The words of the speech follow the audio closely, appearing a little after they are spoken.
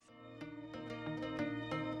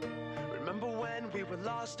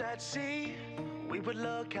lost at sea, we would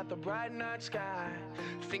look at the bright night sky,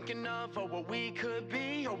 thinking of what we could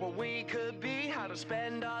be, how to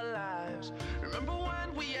spend our lives. Remember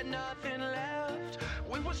when we had nothing left?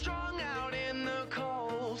 We were strung out in the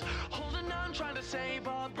cold, holding on, trying to save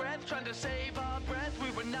our breath, we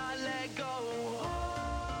would not let go.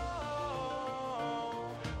 Oh,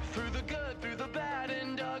 through the good, through the bad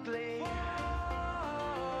and ugly.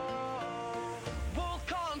 We'll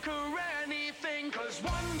conquer anything, 'cause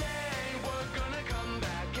one day we're gonna come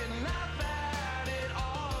back and laugh at it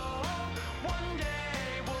all. One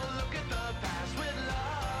day we'll look at the past with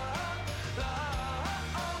love.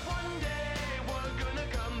 One day we're gonna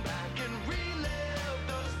come back and relive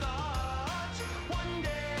those thoughts. One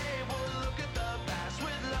day we'll look at the past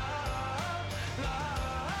with love.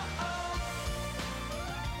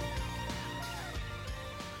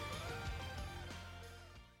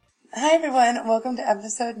 Hi everyone, welcome to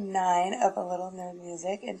episode 9 of A Little Nerd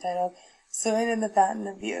Music entitled Swimming in the Fountain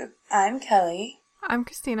of Youth. I'm Kelly. I'm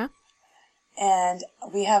Christina. And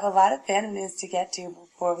we have a lot of fandom news to get to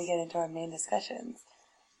before we get into our main discussions.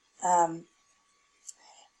 In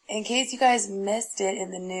case you guys missed it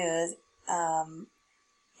in the news,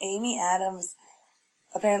 Amy Adams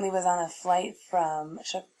apparently was on a flight from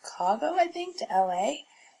Chicago, I think, to LA,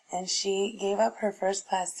 and she gave up her first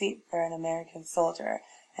class seat for an American soldier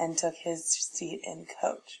and took his seat in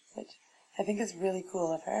coach, which I think is really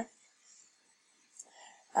cool of her.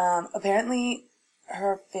 Apparently,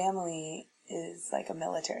 her family is like a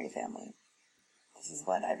military family. This is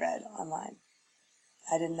what I read online.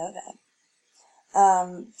 I didn't know that.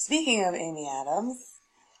 Speaking of Amy Adams,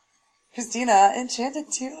 Christina,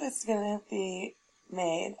 Enchanted 2 is going to be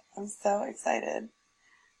made. I'm so excited.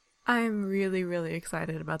 I'm really, really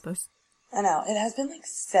excited about this. I know. It has been like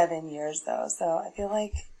 7 years, though, so I feel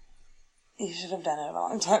like you should have done it a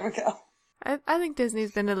long time ago. I think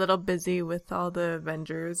Disney's been a little busy with all the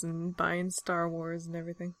Avengers and buying Star Wars and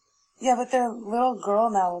everything. Yeah, but their little girl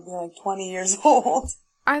now will be like 20 years old.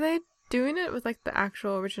 Are they doing it with like the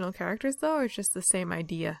actual original characters, though, or just the same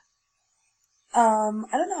idea? I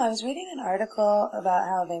don't know. I was reading an article about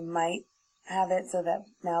how they might have it so that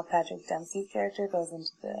now Patrick Dempsey's character goes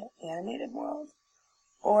into the animated world.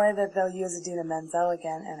 Or that they'll use Idina Menzel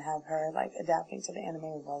again and have her, like, adapting to the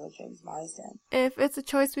animated world of James Marsden. If it's a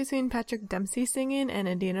choice between Patrick Dempsey singing and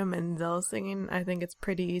Idina Menzel singing, I think it's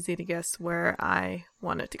pretty easy to guess where I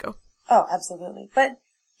want it to go. Oh, absolutely. But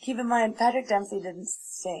keep in mind, Patrick Dempsey didn't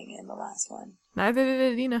sing in the last one. Neither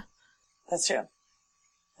did Idina. That's true.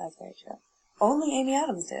 That's very true. Only Amy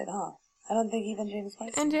Adams did, huh? I don't think even James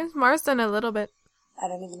Marsden. And James Marsden a little bit. I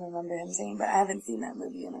don't even remember him singing, but I haven't seen that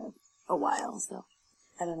movie in a while, so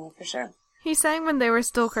I don't know for sure. He sang when they were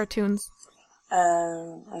still cartoons.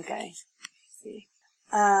 Okay. I see.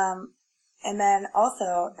 And then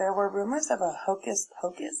also, there were rumors of a Hocus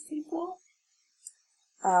Pocus sequel,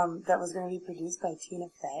 that was going to be produced by Tina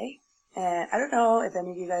Fey. And I don't know if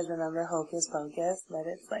any of you guys remember Hocus Pocus, but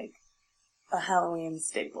it's like a Halloween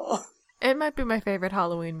staple. It might be my favorite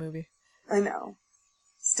Halloween movie. I know.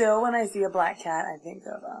 Still, when I see a black cat, I think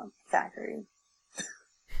of, Thackeray.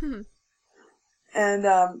 And,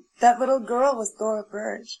 that little girl was Thora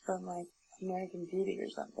Birch from, like, American Beauty or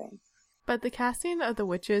something. But the casting of the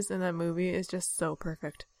witches in that movie is just so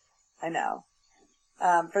perfect. I know.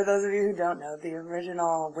 For those of you who don't know, the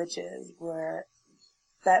original witches were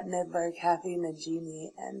Bette Midler, Kathy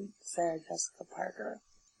Najimy, and Sarah Jessica Parker.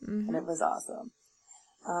 Mm-hmm. And it was awesome.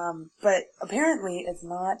 But apparently it's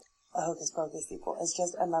not a Hocus Pocus sequel. It's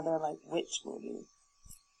just another, like, witch movie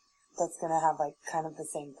that's gonna have, like, kind of the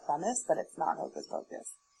same premise, but it's not Hocus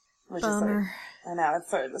Pocus. Which Bummer. is, like, I know, it's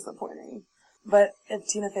sort of disappointing. But if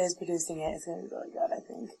Tina Fey is producing it, it's gonna be really good, I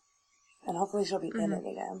think. And hopefully she'll be in it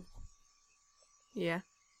again. Yeah.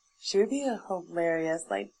 She would be a hilarious,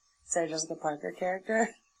 like, Sarah Jessica Parker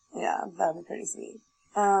character. Yeah, that would be pretty sweet.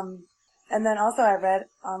 And then also I read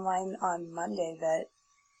online on Monday that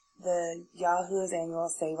the Yahoo's annual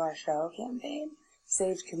Save Our Show campaign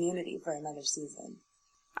saved Community for another season.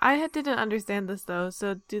 I didn't understand this, though,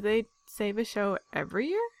 so do they save a show every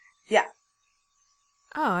year? Yeah.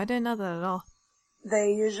 Oh, I didn't know that at all.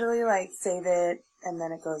 They usually, like, save it, and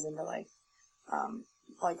then it goes into, like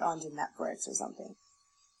onto Netflix or something.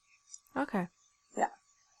 Okay. Yeah.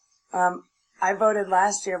 I voted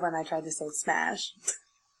last year when I tried to save Smash.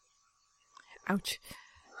 Ouch.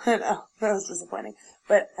 I know, that was disappointing.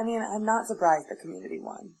 But, I mean, I'm not surprised that Community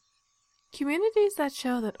won. Community is that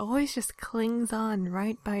show that always just clings on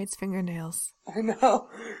right by its fingernails. I know.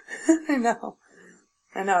 I know.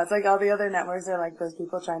 It's like all the other networks are like those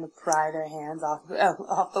people trying to pry their hands off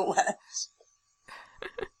the ledge.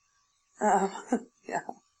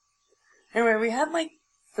 Yeah. Anyway, we had like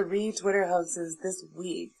 3 Twitter hosts this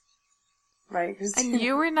week. Right, Christina? And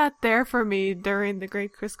you were not there for me during the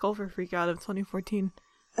Great Chris Colfer freakout of 2014.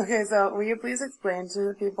 Okay, so will you please explain to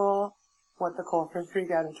the people what the Colfer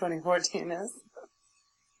freakout of 2014 is?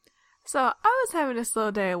 So I was having a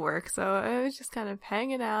slow day at work, so I was just kind of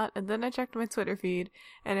hanging out, and then I checked my Twitter feed,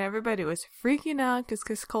 and everybody was freaking out because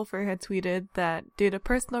Chris Colfer had tweeted that due to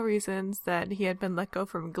personal reasons that he had been let go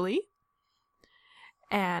from Glee.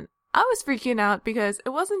 And I was freaking out because it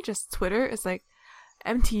wasn't just Twitter, it's like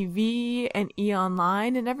MTV and E!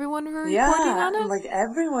 Online and everyone were reporting on it. Like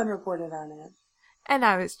everyone reported on it. And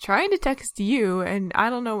I was trying to text you, and I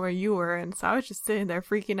don't know where you were, and so I was just sitting there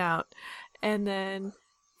freaking out. And then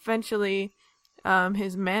eventually,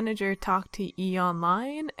 his manager talked to E!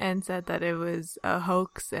 Online and said that it was a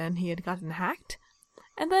hoax and he had gotten hacked.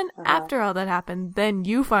 And then after all that happened, then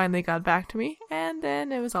you finally got back to me, and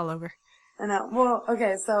then it was all over. I know. Well,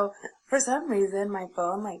 okay, so for some reason, my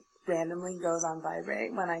phone, like, randomly goes on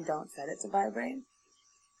vibrate when I don't set it to vibrate.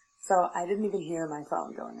 So I didn't even hear my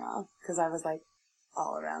phone going off because I was like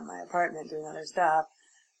all around my apartment doing other stuff.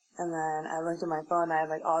 And then I looked at my phone and I had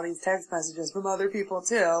like all these text messages from other people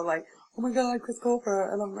too, like, oh my god, Chris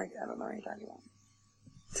Colfer. And I'm like, I don't know what you're talking about.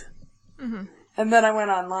 Mm-hmm. And then I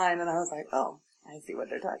went online and I was like, oh, I see what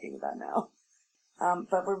they're talking about now.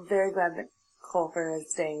 But we're very glad that Colfer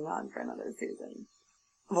is staying on for another season.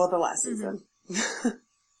 Well, the last season.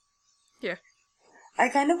 Yeah. I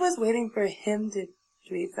kind of was waiting for him to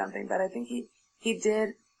tweet something, but I think he did,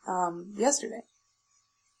 yesterday.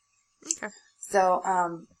 Okay. So,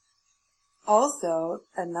 also,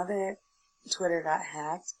 another Twitter got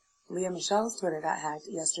hacked. Leah Michelle's Twitter got hacked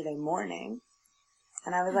yesterday morning.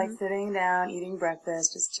 And I was like sitting down, eating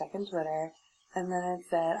breakfast, just checking Twitter. And then it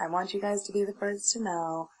said, I want you guys to be the first to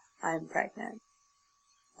know I'm pregnant.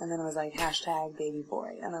 And then it was like, hashtag baby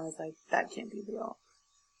boy. And I was like, that can't be real.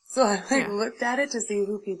 So I looked at it to see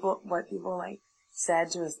what people like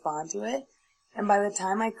said to respond to it. And by the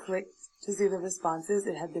time I clicked to see the responses,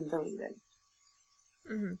 it had been deleted.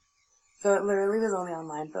 Mm-hmm. So it literally was only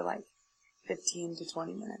online for like 15 to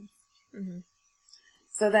 20 minutes. Mm-hmm.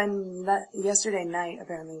 So then yesterday night,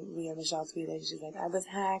 apparently Leah Michelle tweeted, she's like, I was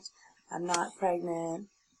hacked. I'm not pregnant.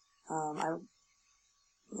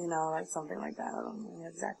 Like something like that. I don't know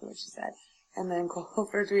exactly what she said. And then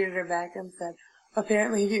Colfer tweeted her back and said,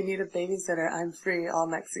 apparently if you need a babysitter, I'm free all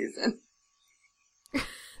next season.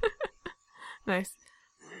 Nice.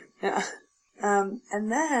 Yeah.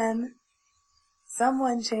 And then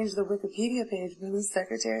someone changed the Wikipedia page from the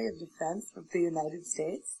Secretary of Defense of the United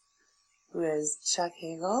States, who is Chuck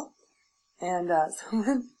Hagel, and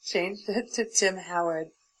someone changed it to Tim Howard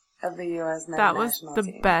of the U.S. men's That was national the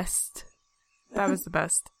team. best. That was the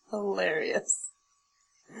best. Hilarious.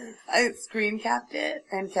 I screen capped it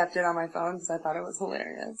and kept it on my phone because I thought it was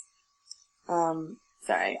hilarious.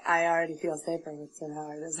 Sorry, I already feel safer with Tim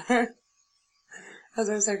Howard as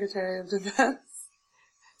our Secretary of Defense.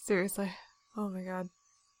 Seriously. Oh my god.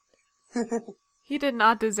 He did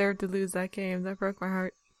not deserve to lose that game. That broke my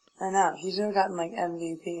heart. I know, he should have gotten like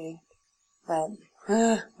MVP. But,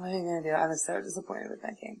 what are you gonna do? I was so disappointed with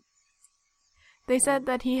that game. They said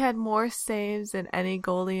that he had more saves than any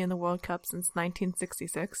goalie in the World Cup since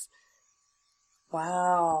 1966.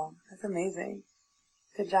 Wow, that's amazing.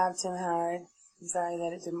 Good job, Tim Howard. I'm sorry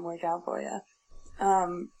that it didn't work out for you.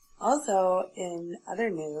 Also, in other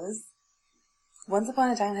news, Once Upon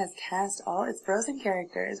a Time has cast all its Frozen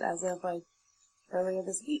characters as of, like, earlier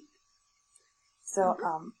this week. So,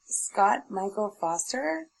 Scott Michael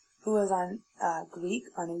Foster, who was on, Greek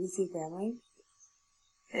on ABC Family,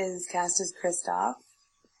 is cast as Kristoff.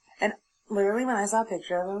 And literally when I saw a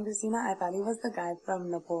picture of him, Christina, I thought he was the guy from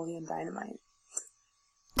Napoleon Dynamite.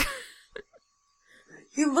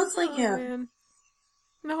 He looks like him. Man.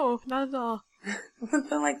 No, not at all. With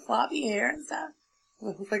the, like, floppy hair and stuff.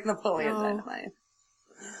 Looks like Napoleon Dynamite.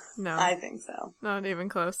 No. I think so. Not even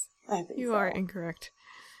close. I think You so. are incorrect.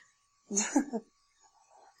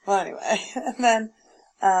 Well, anyway. And then,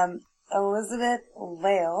 Elizabeth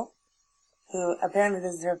Lale, who apparently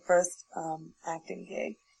this is her first acting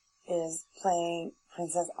gig, is playing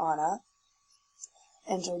Princess Anna.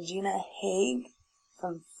 And Georgina Haig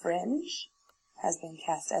from Fringe has been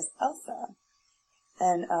cast as Elsa.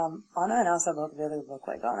 And Anna and Elsa both really look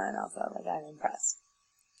like Anna and Elsa. Like, I'm impressed.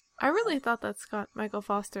 I really thought that Scott Michael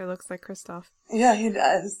Foster looks like Kristoff. Yeah, he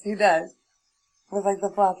does. He does. With, like, the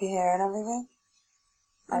floppy hair and everything.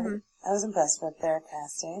 I was impressed with their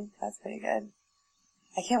casting. That's pretty good.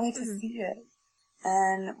 I can't wait to see it.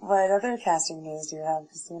 And what other casting news do you have,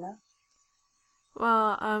 Christina?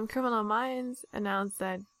 Well, Criminal Minds announced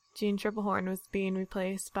that Jean Triplehorn was being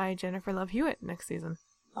replaced by Jennifer Love Hewitt next season,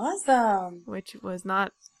 Awesome. which was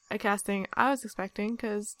not a casting I was expecting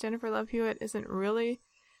because Jennifer Love Hewitt isn't really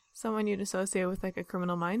someone you'd associate with like a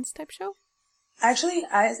Criminal Minds type show. Actually,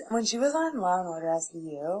 when she was on Law and Order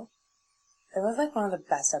SVU, it was like one of the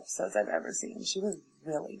best episodes I've ever seen. She was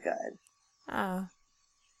really good.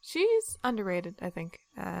 She's underrated, I think,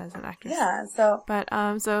 as an actress. Yeah, so But,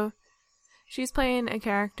 so she's playing a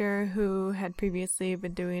character who had previously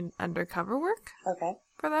been doing undercover work okay.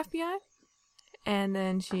 for the FBI. And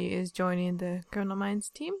then she is joining the Criminal Minds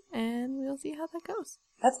team, and we'll see how that goes.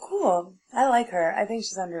 That's cool. I like her. I think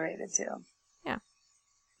she's underrated too. Yeah.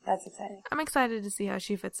 That's exciting. I'm excited to see how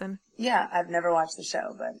she fits in. Yeah, I've never watched the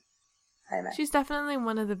show, but I imagine. She's definitely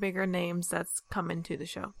one of the bigger names that's come into the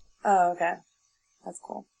show. Oh, okay. That's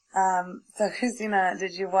cool. So Christina,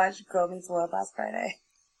 did you watch Girl Meets World last Friday?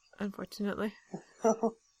 Unfortunately.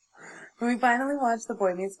 We finally watched the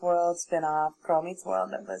Boy Meets World spin-off, Girl Meets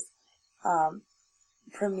World, that was,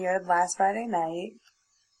 premiered last Friday night.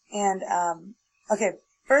 And, okay,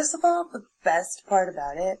 first of all, the best part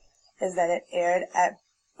about it is that it aired at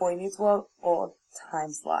Boy Meets World old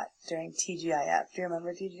time slot during TGIF. Do you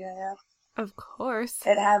remember TGIF? Of course.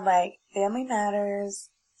 It had like Family Matters,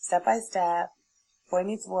 Step by Step, Boy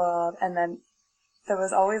Meets World, and then there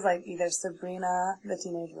was always like either Sabrina the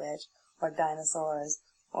Teenage Witch or Dinosaurs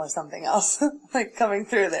or something else like coming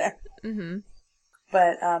through there. Mm-hmm.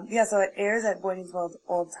 But yeah, so it airs at Boy Meets World's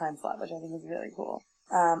old time slot, which I think is really cool.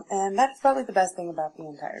 And that's probably the best thing about the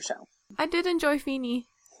entire show. I did enjoy Feeny.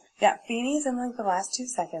 Yeah, Feeney's in like the last 2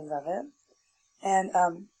 seconds of it. And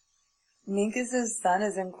Minkus' son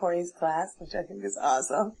is in Corey's class, which I think is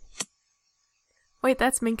awesome. Wait,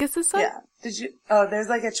 that's Minkus' son? Yeah. There's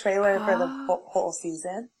like a trailer for the whole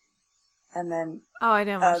season. And then, Oh, I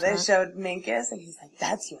didn't watch they that. showed Minkus and he's like,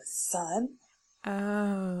 that's your son?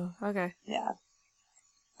 Oh, okay. Yeah.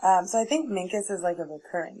 So I think Minkus is like a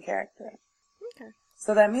recurring character. Okay.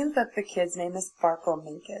 So that means that the kid's name is Sparkle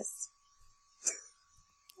Minkus.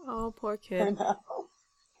 Oh, poor I kid. know.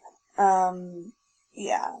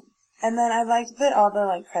 Yeah. And then I liked that all the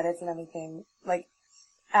like credits and everything, like,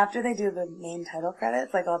 after they do the main title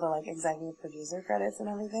credits, like all the like executive producer credits and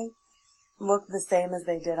everything, look the same as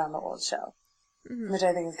they did on the old show. Mm-hmm. Which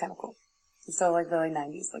I think is kind of cool. It's so like really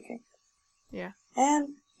 90s looking. Yeah.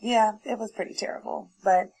 And yeah, it was pretty terrible,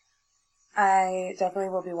 but I definitely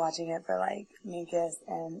will be watching it for like Minkus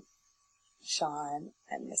and Sean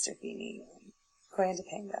and Mr. Feeney and Corey and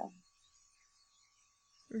Topanga.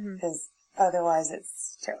 Mm-hmm. Because otherwise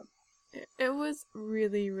it's terrible. It was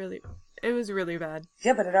really bad.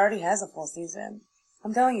 Yeah, but it already has a full season.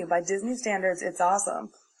 I'm telling you, by Disney standards, it's awesome.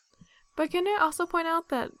 But can I also point out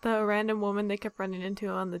that the random woman they kept running into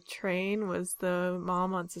on the train was the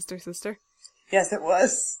mom on Sister Sister? Yes, it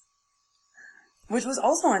was. Which was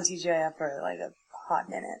also on TGIF for like a hot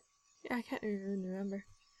minute. Yeah, I can't even remember.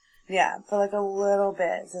 Yeah, for like a little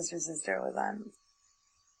bit, Sister Sister was on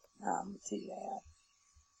TGIF.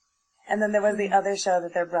 And then there was the other show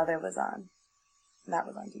that their brother was on. And that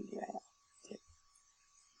was on TGIF, too.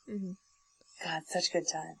 Mm-hmm. God, such good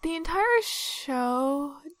time. The entire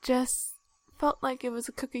show just felt like it was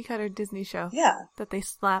a cookie cutter Disney show. Yeah. That they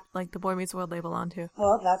slapped like the Boy Meets World label onto.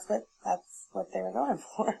 Well, that's what they were going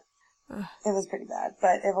for. Ugh. It was pretty bad,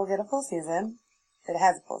 but it will get a full season. It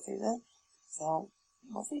has a full season. So,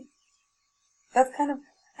 we'll see. That's kind of,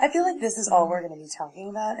 I feel like this is all we're going to be talking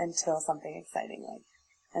about until something exciting,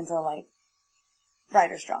 until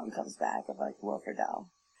Ryder Strong comes back of Wilford Dell.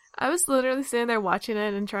 I was literally sitting there watching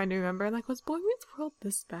it and trying to remember, like, was Boy Meets World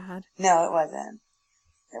this bad? No, it wasn't.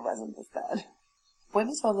 It wasn't this bad. Boy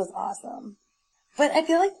Meets World was awesome. But I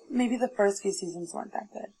feel like maybe the first few seasons weren't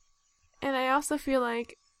that good. And I also feel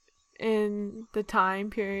like in the time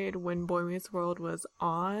period when Boy Meets World was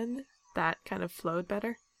on, that kind of flowed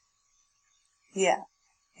better. Yeah,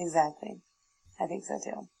 exactly. I think so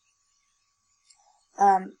too.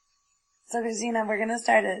 So Christina, we're gonna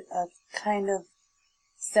start a kind of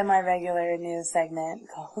semi-regular news segment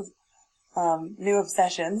called New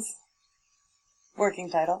Obsessions. Working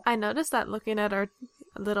title. I noticed that looking at our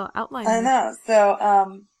little outline. I know.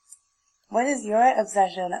 So, what is your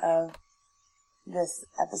obsession of this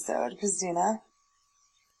episode, Christina?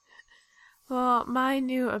 Well, my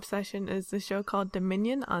new obsession is the show called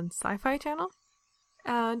Dominion on Sci-Fi Channel.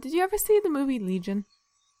 Did you ever see the movie Legion?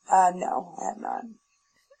 No, I have not.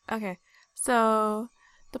 Okay, so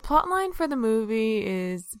the plotline for the movie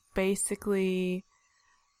is basically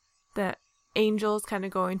that angels kind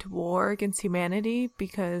of going to war against humanity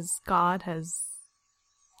because God has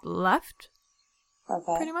left,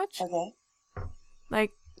 Okay. pretty much. Okay.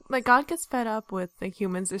 Like, like God gets fed up with the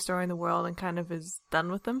humans destroying the world and kind of is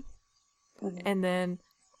done with them. Mhm. And then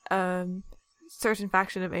certain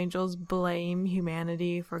faction of angels blame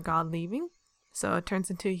humanity for God leaving. So it turns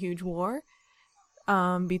into a huge war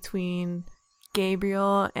between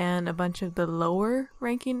Gabriel and a bunch of the lower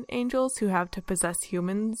ranking angels who have to possess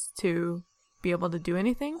humans to be able to do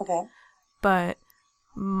anything. Okay. But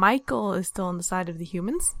Michael is still on the side of the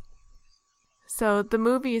humans. So the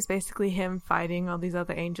movie is basically him fighting all these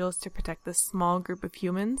other angels to protect this small group of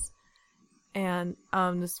humans. And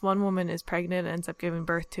this one woman is pregnant and ends up giving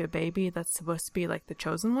birth to a baby that's supposed to be like the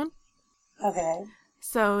chosen one. Okay.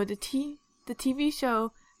 So the TV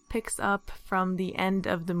show picks up from the end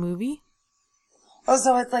of the movie. Oh,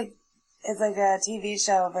 so it's like a TV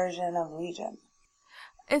show version of Legion.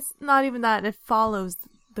 It's not even that. It follows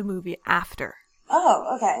the movie after.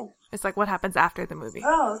 Oh, okay. It's like what happens after the movie.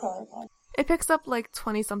 Oh, okay. It picks up like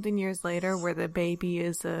 20-something years later where the baby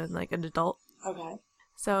is like an adult. Okay.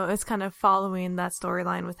 So it's kind of following that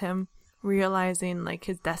storyline with him realizing like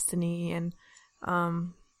his destiny and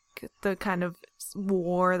the kind of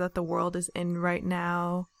war that the world is in right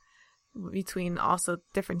now between also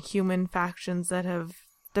different human factions that have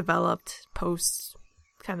developed post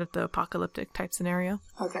kind of the apocalyptic type scenario.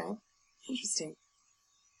 Okay. Interesting.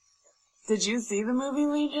 Did you see the movie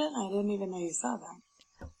Legion? I didn't even know you saw that.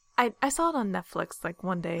 I saw it on Netflix like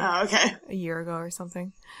one day Oh, okay. a year ago or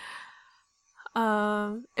something.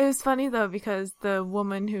 It was funny though because the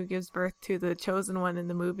woman who gives birth to the chosen one in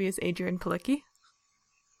the movie is Adrienne Palicki.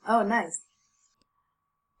 Oh, nice.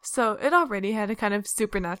 So it already had a kind of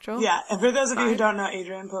supernatural. Yeah, and for those of you who Fine. don't know,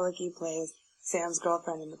 Adrienne Palicki plays Sam's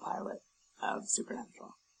girlfriend in the pilot of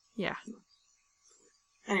Supernatural. Yeah.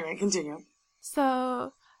 Anyway, continue.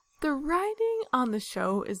 So the writing on the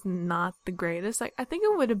show is not the greatest. Like I think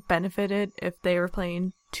it would have benefited if they were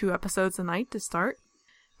playing 2 episodes a night to start.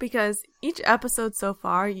 Because each episode so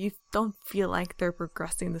far, you don't feel like they're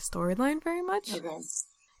progressing the storyline very much. Okay.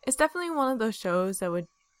 It's definitely one of those shows that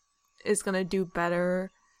is going to do better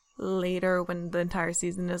later when the entire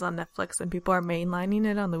season is on Netflix and people are mainlining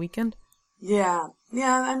it on the weekend. Yeah,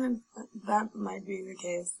 I mean, that might be the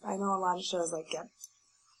case. I know a lot of shows like get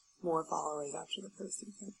more followers after the first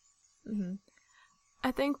season. Mm-hmm.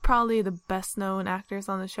 I think probably the best known actors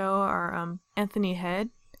on the show are Anthony Head,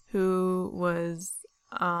 who was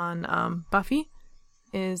on Buffy,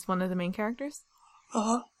 is one of the main characters.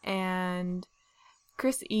 Uh-huh. And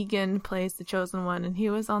Chris Egan plays the chosen one, and he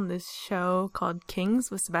was on this show called Kings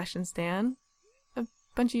with Sebastian Stan a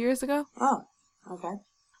bunch of years ago. Oh, okay.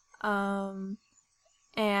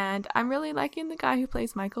 And I'm really liking the guy who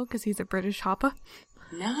plays Michael because he's a British hopper.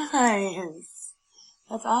 Nice.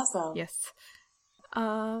 That's awesome. Yes.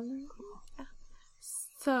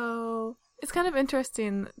 So it's kind of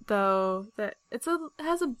interesting though that it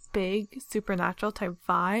has a big supernatural type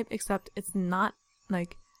vibe, except it's not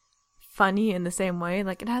like funny in the same way.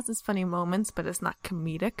 Like it has its funny moments, but it's not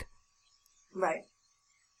comedic. Right.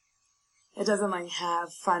 It doesn't like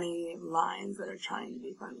have funny lines that are trying to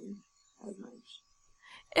be funny as much.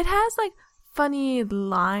 It has like funny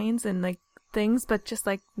lines and like things, but just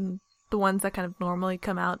like the ones that kind of normally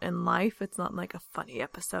come out in life. It's not like a funny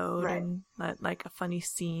episode Right. and not like a funny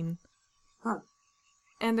scene. Huh.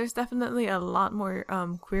 And there's definitely a lot more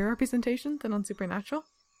queer representation than on Supernatural.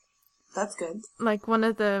 That's good. Like one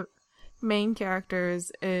of the main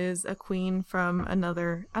characters is a queen from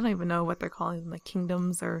another, I don't even know what they're calling them, like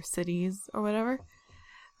kingdoms or cities or whatever.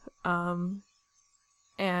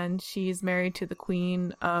 And she's married to the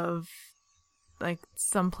queen of like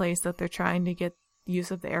some place that they're trying to get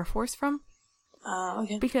use of the Air Force from.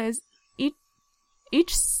 Okay. Because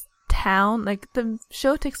each town, like the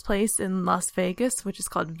show takes place in Las Vegas, which is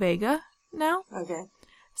called Vega now. Okay.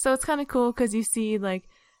 So it's kind of cool because you see like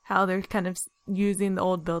how they're kind of using the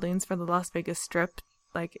old buildings for the Las Vegas Strip,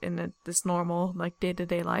 like in this normal like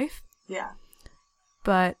day-to-day life. Yeah.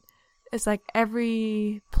 But it's like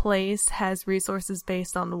every place has resources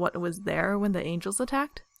based on what was there when the angels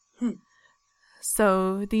attacked.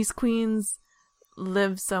 So these queens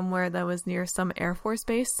lived somewhere that was near some Air Force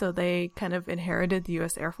base, so they kind of inherited the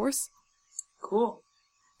U.S. Air Force. Cool.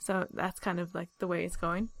 So that's kind of like the way it's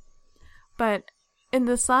going. But in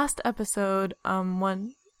this last episode,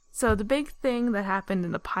 so the big thing that happened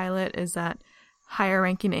in the pilot is that higher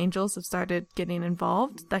ranking angels have started getting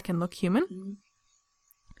involved that can look human. Mm-hmm.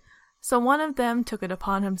 So one of them took it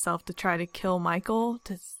upon himself to try to kill Michael,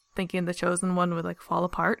 thinking the chosen one would like fall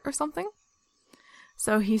apart or something.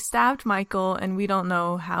 So he stabbed Michael, and we don't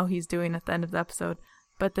know how he's doing at the end of the episode.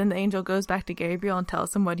 But then the angel goes back to Gabriel and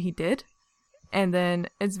tells him what he did. And then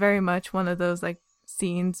it's very much one of those like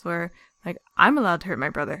scenes where, like, I'm allowed to hurt my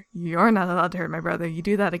brother. You're not allowed to hurt my brother. You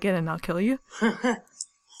do that again and I'll kill you.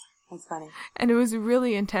 That's funny. And it was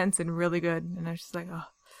really intense and really good. And I was just like, oh.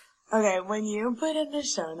 Okay, when you put in the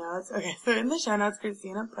show notes, so in the show notes,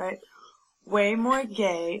 Christina put way more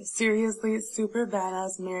gay, seriously, super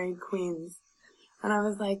badass married queens. And I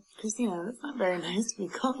was like, Christina, that's not very nice to be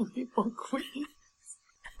calling people queens.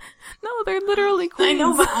 No, they're literally queens. I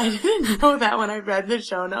know, but I didn't know that when I read the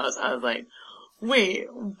show notes. I was like, wait,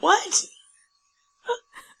 what?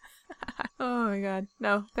 Oh my god.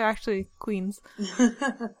 No, they're actually queens.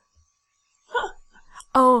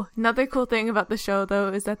 Oh, another cool thing about the show, though,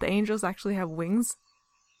 is that the angels actually have wings.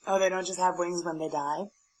 Oh, they don't just have wings when they die?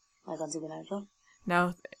 Like on Supernatural?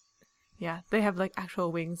 No. Yeah, they have, like,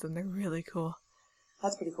 actual wings, and they're really cool.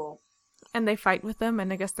 That's pretty cool. And they fight with them,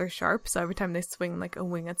 and I guess they're sharp, so every time they swing, like, a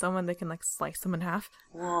wing at someone, they can, like, slice them in half.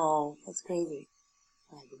 Whoa, that's crazy.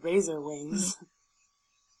 Like razor wings.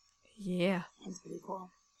 Yeah. That's pretty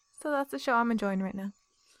cool. So that's the show I'm enjoying right now.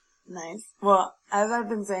 Nice. Well, as I've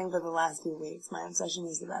been saying for the last few weeks, my obsession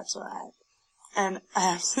is The Bachelorette. And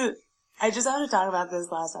I just have to talk about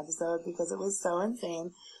this last episode because it was so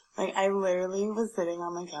insane. Like, I literally was sitting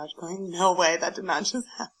on my couch going, no way, that did not just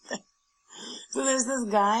happen. So there's this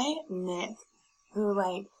guy, Nick, who,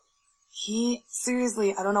 like,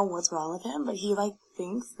 seriously, I don't know what's wrong with him, but he, like,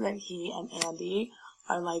 thinks that he and Andy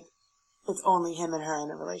are, like, it's only him and her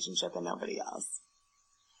in a relationship and nobody else.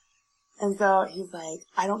 And so he's like,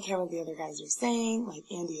 I don't care what the other guys are saying, like,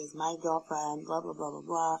 Andy is my girlfriend, blah, blah, blah, blah,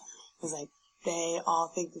 blah. He's like, they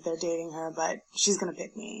all think that they're dating her, but she's gonna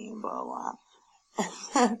pick me, blah, blah. And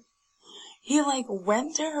then he, like,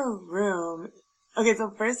 went to her room. Okay,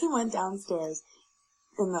 so first he went downstairs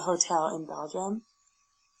in the hotel in Belgium,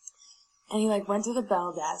 and he, like, went to the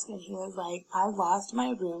bell desk, and he was like, I lost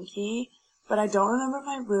my room key, but I don't remember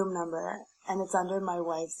my room number, and it's under my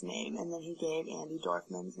wife's name. And then he gave Andy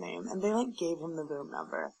Dorfman's name, and they, like, gave him the room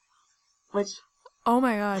number, which... Oh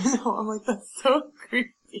my god. No, I'm like, that's so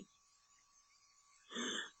creepy.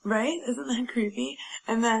 Right? Isn't that creepy?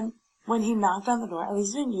 And then, when he knocked on the door, at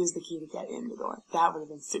least he didn't use the key to get in the door. That would have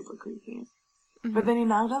been super creepy. Mm-hmm. But then he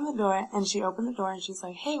knocked on the door, and she opened the door, and she's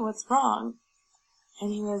like, hey, what's wrong?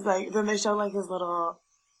 And he was like, then they showed, like, his little,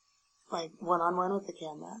 like, one-on-one with the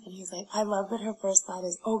camera. And he's like, I love that her first thought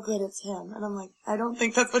is, oh, good, it's him. And I'm like, I don't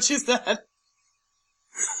think that's what she said.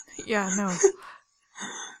 Yeah, no.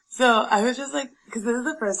 So I was just like, because this is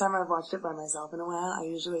the first time I've watched it by myself in a while. I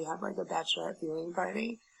usually have, like, a bachelorette viewing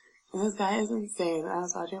party. And this guy is insane. And I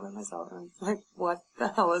was watching it by myself, and I was like, what the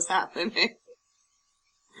hell is happening?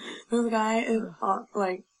 This guy is,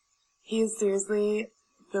 like, he is seriously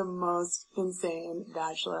the most insane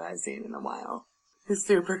bachelor I've seen in a while. He's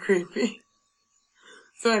super creepy.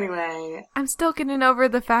 So anyway. I'm still getting over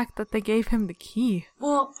the fact that they gave him the key.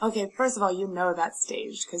 Well, okay, first of all, you know that's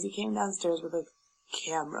staged, because he came downstairs with a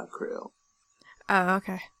camera crew. Oh,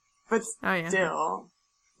 okay. But yeah.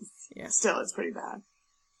 Still, it's pretty bad.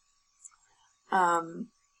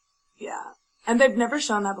 Yeah. And they've never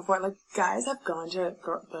shown that before. Like, guys have gone to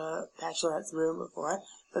the Bachelorette's room before,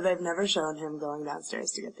 but they've never shown him going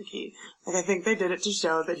downstairs to get the key. Like, I think they did it to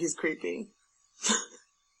show that he's creepy.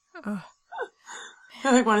 Oh.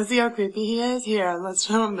 They're like, want to see how creepy he is? Here, let's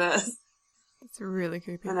show him this. It's really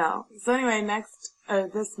creepy. I know. So anyway,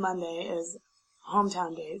 this Monday is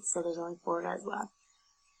hometown dates, so there's only 4 guys left.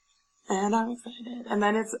 And I'm excited. And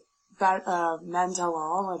then it's that Men Tell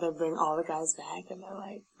All, where they bring all the guys back and they,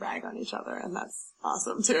 like, brag on each other, and that's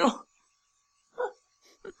awesome too.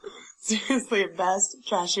 Seriously, best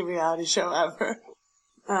trashy reality show ever.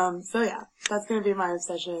 So yeah, that's gonna be my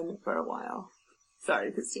obsession for a while.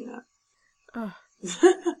 Sorry, Christina. Oh.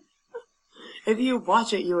 If you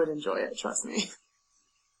watch it, you would enjoy it, trust me.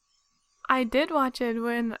 I did watch it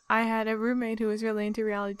when I had a roommate who was really into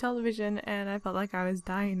reality television, and I felt like I was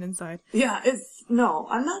dying inside. Yeah,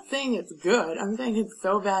 I'm not saying it's good. I'm saying it's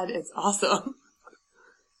so bad it's awesome.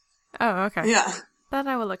 Oh, okay. Yeah. That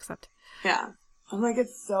I will accept. Yeah. I'm like,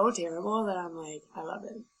 it's so terrible that I'm like, I love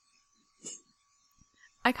it.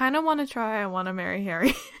 I kind of want to try I Want to Marry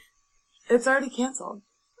Harry. It's already canceled.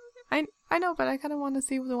 I know, but I kind of want to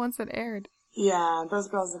see the ones that aired. Yeah, those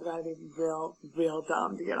girls have got to be real, real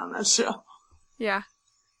dumb to get on that show. Yeah,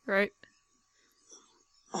 right.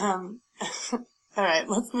 Alright,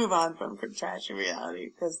 let's move on from trashy reality,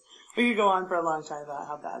 because we could go on for a long time about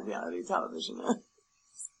how bad reality television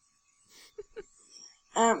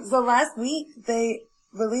is. So last week, they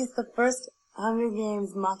released the first Hunger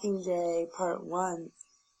Games Mockingjay Part 1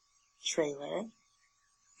 trailer.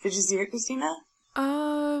 Did you see it, Christina?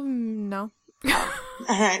 No.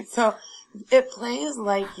 Alright, so it plays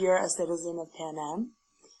like you're a citizen of Pan Am,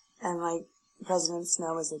 and like President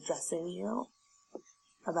Snow is addressing you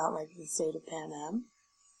about like the state of Pan Am,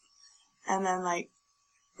 and then like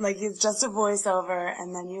it's just a voiceover,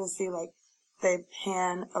 and then you see like they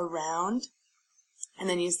pan around, and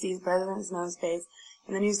then you see President Snow's face,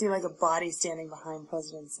 and then you see like a body standing behind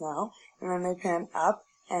President Snow, and then they pan up,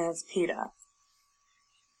 and it's PETA.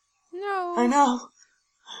 No. I know.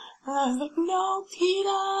 And I was like, no,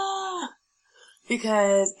 PETA!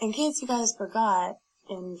 Because, in case you guys forgot,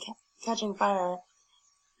 in Catching Fire,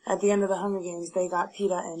 at the end of the Hunger Games, they got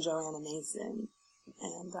PETA and Joanna Mason.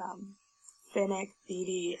 And, Finnick,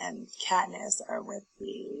 Beatty, and Katniss are with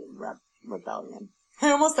the Rebellion.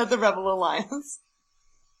 I almost said the Rebel Alliance.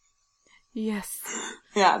 Yes.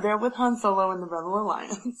 Yeah, they're with Han Solo in the Rebel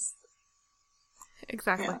Alliance.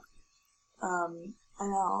 Exactly. Yeah. I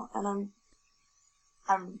know, and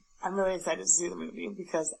I'm really excited to see the movie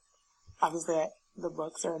because obviously the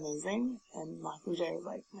books are amazing, and Mockingjay is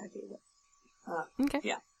like my favorite. Okay.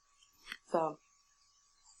 Yeah. So,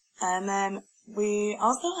 and then we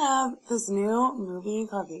also have this new movie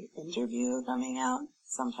called The Interview coming out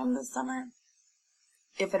sometime this summer,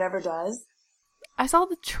 if it ever does. I saw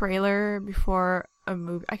the trailer before a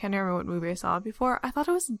movie. I can't remember what movie I saw before. I thought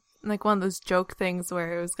it was like one of those joke things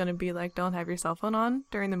where it was going to be like, don't have your cell phone on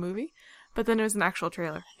during the movie. But then it was an actual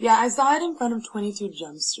trailer. Yeah, I saw it in front of 22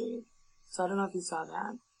 Jump Street. So I don't know if you saw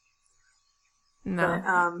that.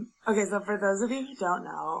 No. But, okay, so for those of you who don't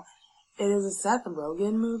know, it is a Seth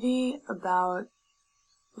Rogen movie about,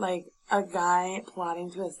 like, a guy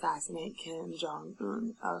plotting to assassinate Kim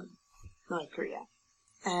Jong-un of North Korea.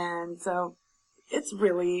 And so, it's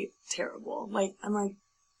really terrible. Like, I'm like,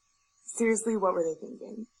 seriously, what were they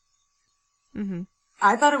thinking? Mm-hmm.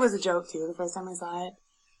 I thought it was a joke, too, the first time I saw it.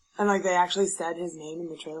 And, like, they actually said his name in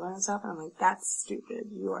the trailer and stuff, and I'm like, that's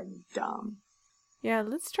stupid. You are dumb. Yeah,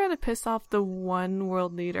 let's try to piss off the one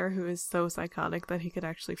world leader who is so psychotic that he could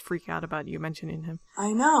actually freak out about you mentioning him.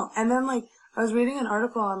 I know. And then, like, I was reading an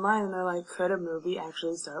article online, and they're like, could a movie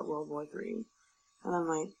actually start World War III? And I'm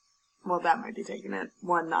like, well, that might be taking it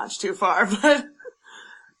one notch too far,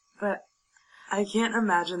 but I can't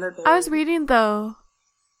imagine that they I was reading, though,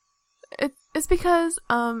 it's because,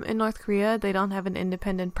 in North Korea, they don't have an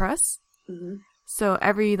independent press. Mm-hmm. So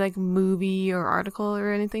every, like, movie or article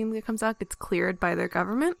or anything that comes out gets cleared by their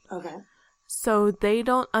government. Okay. So they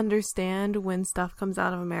don't understand when stuff comes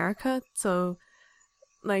out of America. So,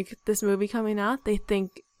 like, this movie coming out, they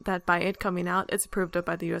think that by it coming out, it's approved of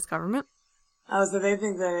by the U.S. government. Oh, so they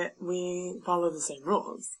think that we follow the same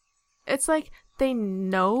rules. It's like, they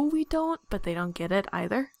know we don't, but they don't get it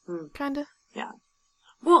either. Kinda. Yeah.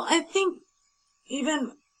 Well, I think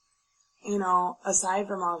even, you know, aside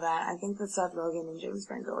from all that, I think that Seth Rogen and James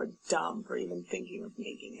Franco are dumb for even thinking of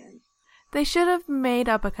making it. They should have made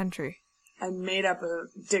up a country. And made up a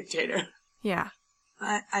dictator. Yeah.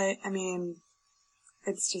 I mean,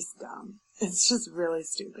 it's just dumb. It's just really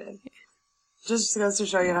stupid. Just goes to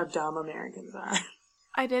show you how dumb Americans are.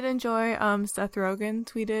 I did enjoy, Seth Rogen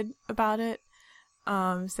tweeted about it,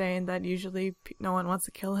 saying that usually no one wants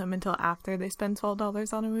to kill him until after they spend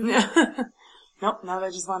 $12 on a movie. Yeah. Nope, now they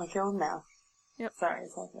just want to kill him now. Yep. Sorry,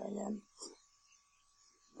 Seth Rogen.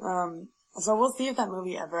 So we'll see if that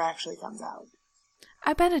movie ever actually comes out.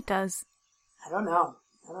 I bet it does. I don't know.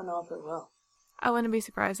 I don't know if it will. I wouldn't be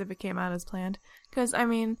surprised if it came out as planned. Because, I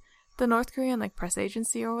mean, the North Korean, like, press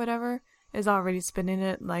agency or whatever is already spinning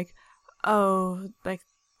it like, oh, like,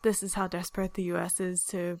 this is how desperate the U.S. is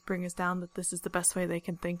to bring us down, that this is the best way they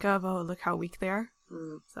can think of. Oh, look how weak they are.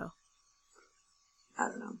 So. I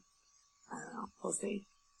don't know. We'll see.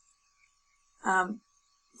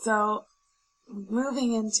 So,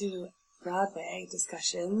 moving into Broadway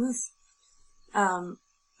discussions,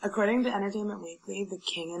 according to Entertainment Weekly, The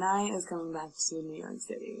King and I is coming back to New York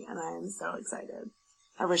City, and I am so excited.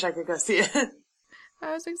 I wish I could go see it.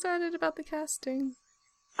 I was excited about the casting.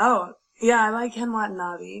 Oh, yeah, I like Ken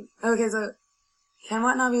Watanabe. Okay, so Ken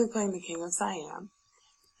Watanabe is playing the King of Siam,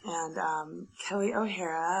 and Kelly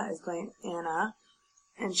O'Hara is playing Anna,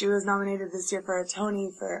 and she was nominated this year for a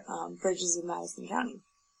Tony for Bridges of Madison County.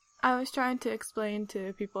 I was trying to explain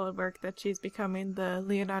to people at work that she's becoming the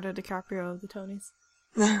Leonardo DiCaprio of the Tonys.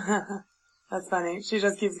 That's funny. She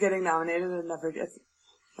just keeps getting nominated and never gets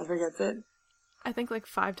it. I think like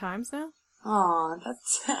 5 times now. Aw,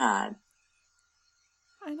 that's sad.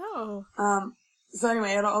 I know. So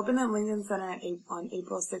anyway, it'll open at Lincoln Center on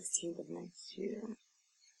April 16th of next year.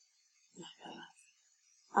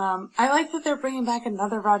 I like that they're bringing back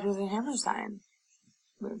another Rodgers and Hammerstein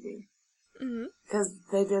movie. Mm-hmm. Because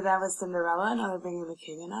they did that with Cinderella, and now they're bringing The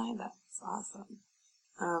King and I. That's awesome.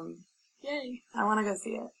 Yay. I want to go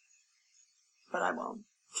see it. But I won't.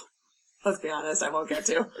 Let's be honest, I won't get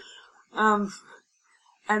to.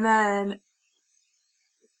 And then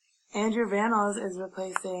Andrew Van is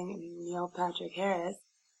replacing Neil Patrick Harris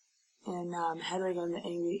in Hedwig and the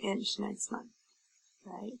Angry Inch next month.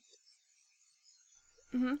 Right?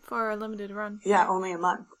 For a limited run. Yeah, only a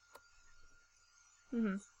month.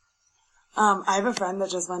 I have a friend that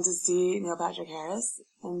just went to see Neil Patrick Harris,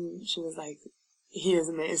 and she was like, he is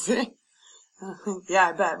amazing. Yeah,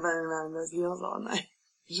 I bet, running around in those heels all night.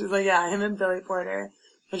 She was like, yeah, him and Billy Porter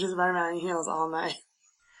would just run around in heels all night.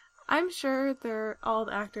 I'm sure all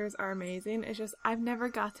the actors are amazing. It's just, I've never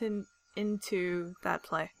gotten into that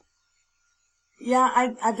play. Yeah,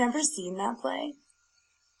 I've never seen that play.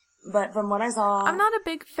 But from what I saw... I'm not a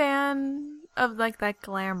big fan of, like, that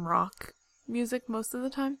glam rock music most of the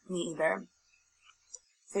time. Me either.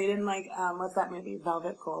 So you didn't like, what's that movie,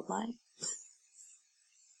 Velvet Goldmine?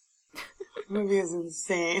 The movie is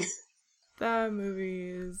insane. That movie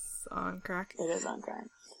is on crack. It is on crack.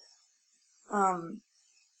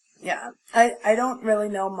 Yeah. I don't really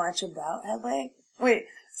know much about Hedwig. Wait,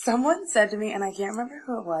 someone said to me, and I can't remember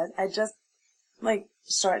who it was, I just, like,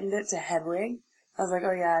 shortened it to Hedwig. I was like,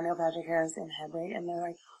 oh yeah, Neil Patrick Harris in Hedwig. And they're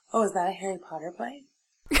like, oh, is that a Harry Potter play?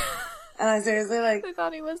 And I seriously, like... I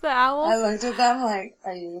thought he was the owl. I looked at them like,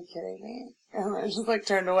 are you kidding me? And I just, like,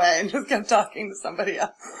 turned away and just kept talking to somebody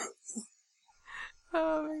else.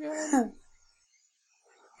 Oh my god.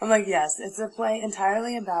 I'm like, yes, it's a play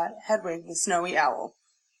entirely about Hedwig the Snowy Owl.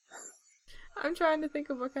 I'm trying to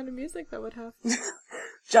think of what kind of music that would have.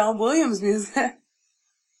 John Williams music.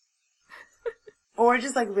 Or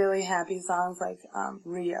just, like, really happy songs like,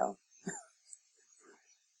 Rio.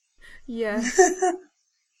 Yeah.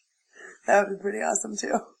 That would be pretty awesome,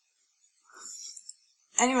 too.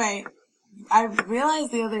 Anyway, I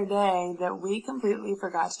realized the other day that we completely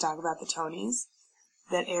forgot to talk about the Tonys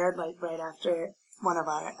that aired, like, right after one of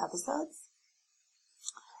our episodes.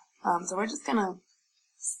 So we're just gonna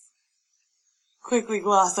quickly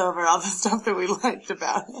gloss over all the stuff that we liked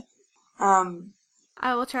about it.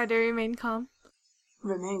 I will try to remain calm.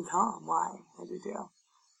 Remain calm. Why? What did you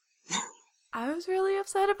do? I was really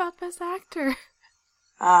upset about Best Actor.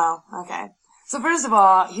 Oh, okay. So first of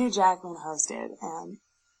all, Hugh Jackman hosted, and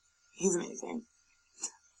he's amazing.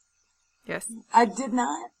 Yes. I did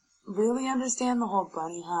not really understand the whole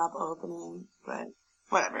bunny hop opening, but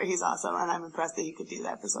whatever, he's awesome, and I'm impressed that he could do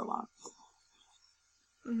that for so long.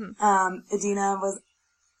 Idina was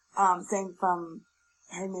sang from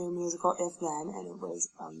her new musical If Then, and it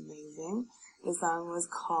was amazing. The song was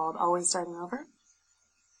called Always Starting Over.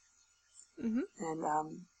 And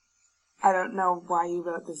I don't know why you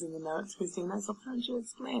wrote this in the notes, Christina, so why don't you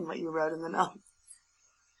explain what you wrote in the notes?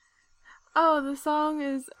 Oh, the song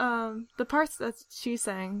is, the parts that she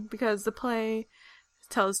sang, because the play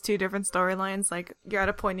tells two different storylines, like, you're at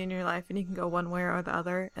a point in your life and you can go one way or the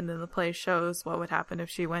other, and then the play shows what would happen if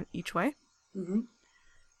she went each way.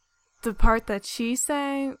 The part that she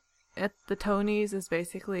sang at the Tonys is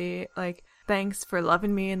basically, like, thanks for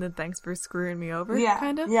loving me and then thanks for screwing me over,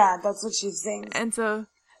 kind of. Yeah, that's what she sings. And so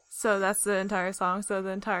that's the entire song, so the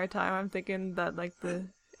entire time I'm thinking that, like,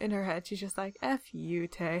 in her head, she's just like, F you,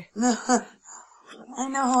 Tay. I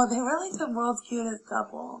know, they were like the world's cutest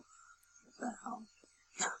couple. What the hell?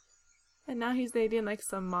 And now he's dating, like,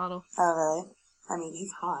 some model. Oh, really? I mean,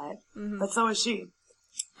 he's hot. But so is she.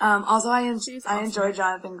 Also, I enjoyed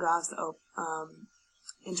Jonathan Groff's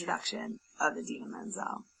introduction of Idina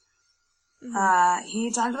Menzel.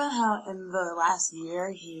 He talked about how in the last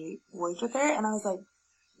year he worked with her, and I was like,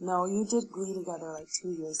 no, you did Glee together like 2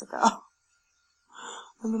 years ago.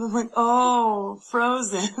 And then I'm like, oh,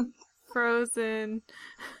 Frozen. Frozen.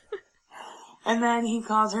 And then he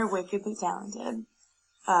called her wickedly talented,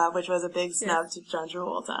 which was a big snub to John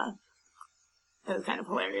Travolta. It was kind of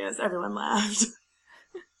hilarious. Everyone laughed.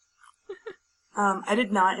 I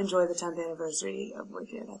did not enjoy the 10th anniversary of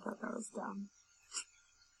Wicked. I thought that was dumb.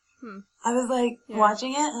 I was like,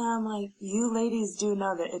 watching it, and I'm like, you ladies do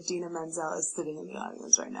know that Idina Menzel is sitting in the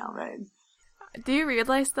audience right now, right? Do you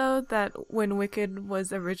realize, though, that when Wicked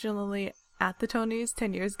was originally at the Tonys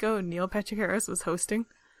 10 years ago, Neil Patrick Harris was hosting?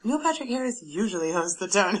 Neil Patrick Harris usually hosts the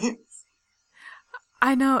Tonys.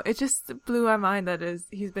 I know, it just blew my mind that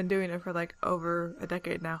he's been doing it for, like, over a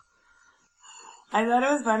decade now. I thought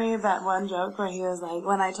it was funny, that one joke where he was like,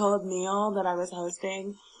 when I told Neil that I was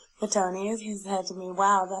hosting the Tonys, he said to me,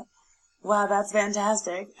 wow, that's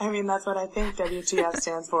fantastic. I mean, that's what I think WTF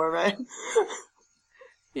stands for, right?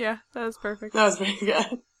 Yeah, that was perfect. That was pretty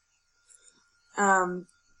good. I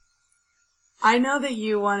know that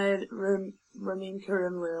you wanted Ramin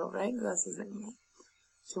Karimloo, right? That's his name.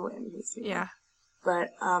 to win this year. Yeah.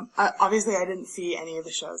 But obviously I didn't see any of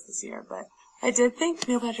the shows this year, but I did think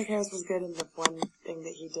Neil Patrick Harris was good in the one thing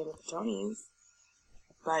that he did at the Tonys.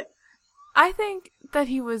 But I think that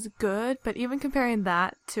he was good, but even comparing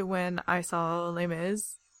that to when I saw Les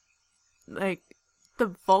Mis, like,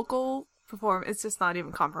 the vocal performance, it's just not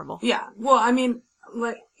even comparable. yeah, well, I mean,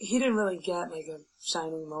 like, he didn't really get, like, a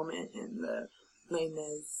shining moment in the Les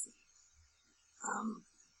Mis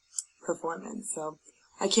performance, so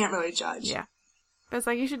I can't really judge. Yeah. But it's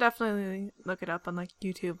like, you should definitely look it up on, like,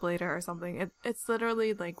 YouTube later or something. It's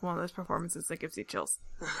literally, like, one of those performances that gives you chills.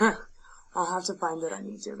 I'll have to find it on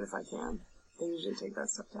YouTube if I can. They usually take that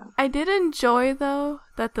stuff down. I did enjoy, though,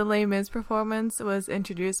 that the Les Mis performance was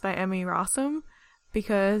introduced by Emmy Rossum,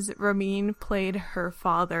 because Ramin played her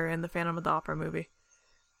father in the Phantom of the Opera movie.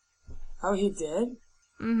 Oh, he did?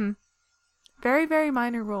 Mm-hmm. Very, very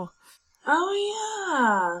minor role. Oh,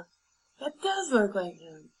 yeah. That does look like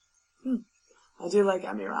him. I do like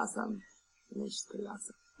Emmy Rossum. I think she's pretty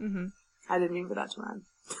awesome. Mm-hmm. I didn't mean for that to rhyme.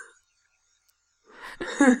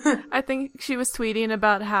 I think she was tweeting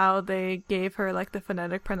about how they gave her, like, the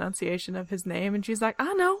phonetic pronunciation of his name, and she's like,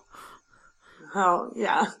 I know. Oh,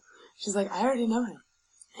 yeah. She's like, I already know him.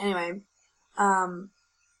 Anyway,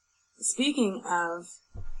 speaking of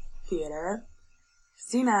theater,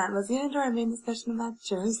 Christina, let's get into our main discussion about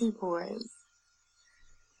Jersey Boys.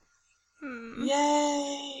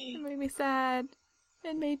 Yay! It made me sad.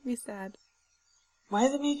 It made me sad. Why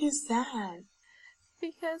does it make you sad?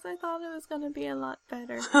 Because I thought it was going to be a lot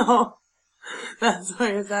better. Oh, that's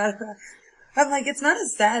why you're sad about. I'm like, it's not a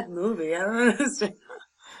sad movie. I don't understand.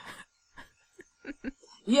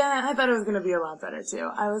 Yeah, I thought it was going to be a lot better, too.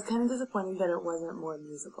 I was kind of disappointed that it wasn't more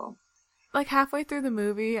musical. Like, halfway through the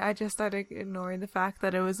movie, I just started ignoring the fact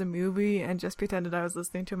that it was a movie and just pretended I was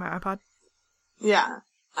listening to my iPod. Yeah.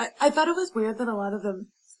 I thought it was weird that a lot of the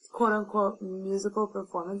quote-unquote musical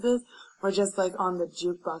performances were just, like, on the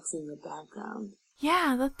jukebox in the background.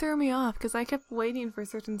 Yeah, that threw me off, because I kept waiting for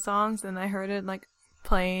certain songs, and I heard it, like,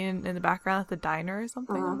 playing in the background at the diner or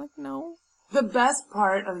something. I'm like, no. The best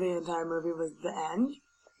part of the entire movie was the end.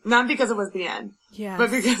 Not because it was the end. Yeah.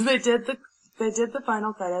 But because they did the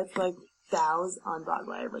final credits, like, Bows on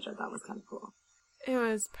Broadway, which I thought was kind of cool. It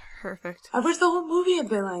was perfect. I wish the whole movie had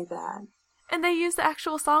been like that. And they used the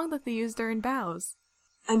actual song that they used during Bows.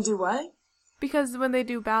 And do what? Because when they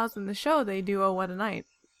do Bows in the show, they do Oh What a Night.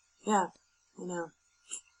 Yeah, I know.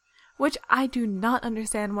 Which I do not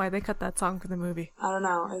understand why they cut that song from the movie. I don't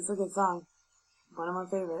know. It's a good song. One of my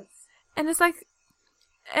favorites. And it's like,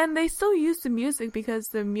 and they still use the music because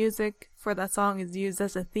the music for that song is used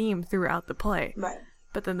as a theme throughout the play. Right.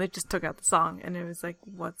 But then they just took out the song, and it was like,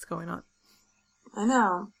 what's going on? I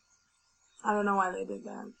know. I don't know why they did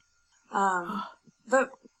that. But,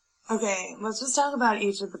 okay, let's just talk about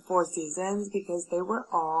each of the 4 seasons because they were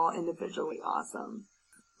all individually awesome.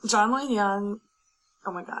 John Wayne Young,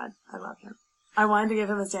 oh my god, I love him. I wanted to give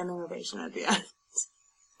him a standing ovation at the end.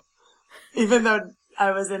 Even though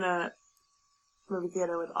I was in a movie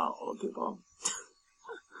theater with all old people.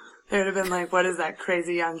 They would have been like, what is that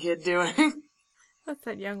crazy young kid doing? That's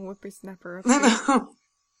that young whippersnapper.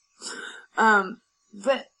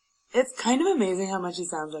 But it's kind of amazing how much he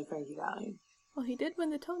sounds like Frankie Valli. Well, he did win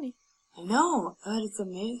the Tony. I know, but it's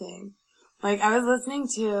amazing. Like, I was listening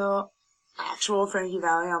to actual Frankie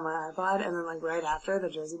Valli on my iPod, and then, like, right after, the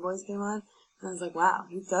Jersey Boys came on, and I was like, wow,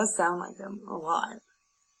 he does sound like him a lot.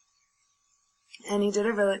 And he did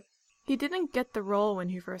it really... He didn't get the role when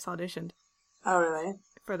he first auditioned. Oh, really?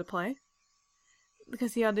 For the play.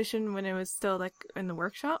 Because he auditioned when it was still, like, in the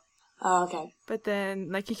workshop. Oh, okay. But then,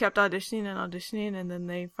 like, he kept auditioning and auditioning, and then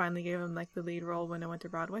they finally gave him, like, the lead role when it went to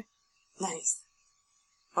Broadway. Nice.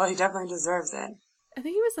 Well, he definitely deserves it. I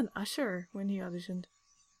think he was an usher when he auditioned.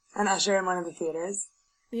 An usher in one of the theaters?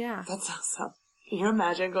 Yeah. That's awesome. Can you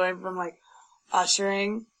imagine going from, like,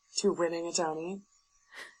 ushering to winning a Tony?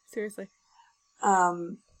 Seriously.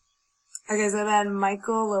 Okay, so then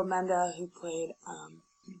Michael Lomenda, who played,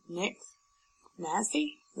 Nick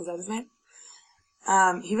Nasty? Is that his name?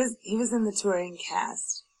 He was in the touring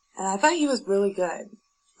cast. And I thought he was really good.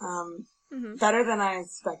 Better than I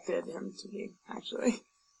expected him to be, actually.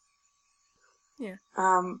 Yeah.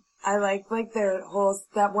 I like their whole,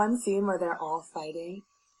 that one scene where they're all fighting,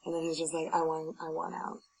 and then he's just like, I want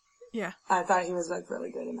out. Yeah. I thought he was, like,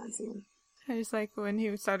 really good in that scene. I just like when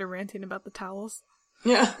he started ranting about the towels.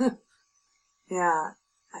 Yeah. Yeah.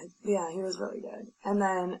 He was really good. And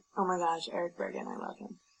then, oh my gosh, Eric Bergen, I love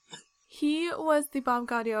him. He was the Bob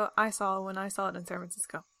Gaudio I saw when I saw it in San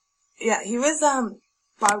Francisco. Yeah, he was,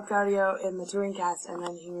 Bob Gaudio in the touring cast, and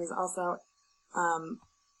then he was also,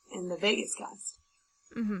 in the Vegas cast.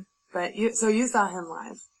 Mm-hmm. But you saw him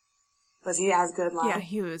live. Was he as good live? Yeah,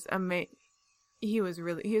 he was amazing. He was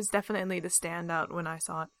definitely the standout when I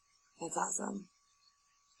saw it. That's awesome.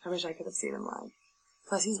 I wish I could have seen him live.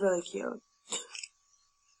 Plus, he's really cute.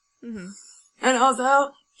 Mm-hmm. And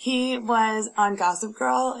also, he was on Gossip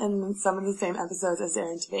Girl in some of the same episodes as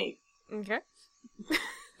Aaron Tveit. Okay.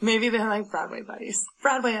 Maybe they're like Broadway buddies.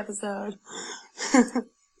 Broadway episode.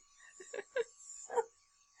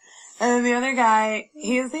 And then the other guy,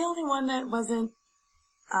 he is the only one that wasn't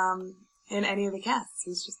in any of the casts.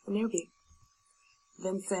 He's just the newbie.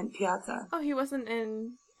 Vincent Piazza. Oh, he wasn't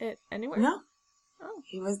in it anywhere? No. Oh.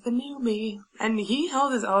 He was the newbie. And he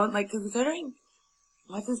held his own, like, considering,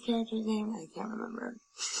 what's his character's name? I can't remember.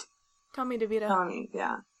 Tommy DeVito. Tommy,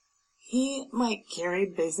 yeah. He, like,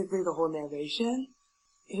 carried basically the whole narration.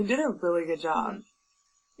 He did a really good job.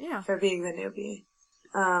 Yeah. For being the newbie.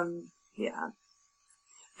 Yeah.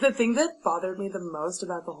 The thing that bothered me the most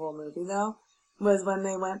about the whole movie, though, was when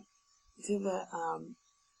they went to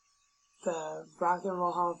the Rock and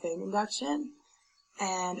Roll Hall of Fame induction,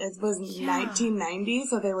 and it was 1990,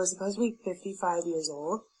 so they were supposed to be 55 years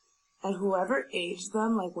old, and whoever aged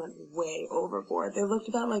them, like, went way overboard. They looked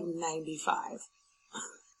about, like, 95.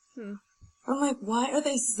 I'm like, why are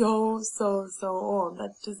they so old?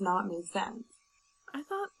 That does not make sense. I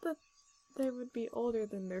thought that they would be older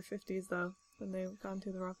than their 50s, though, when they've gone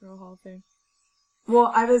to the Rock and Roll Hall of Fame.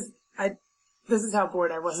 Well, this is how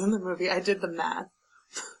bored I was in the movie. I did the math.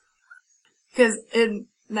 Because in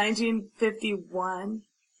 1951,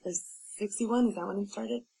 or 61, is that when it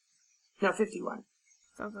started? No, 51.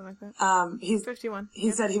 Something like that. 51.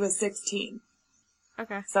 He said he was 16.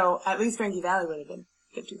 Okay. So at least Frankie Valli would have been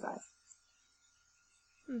 55.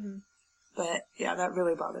 Mm-hmm. But yeah, that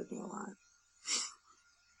really bothered me a lot.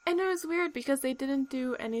 And it was weird because they didn't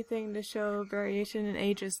do anything to show variation in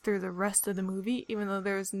ages through the rest of the movie, even though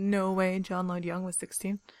there was no way John Lloyd Young was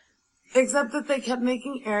 16. Except that they kept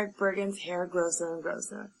making Eric Bergen's hair grosser and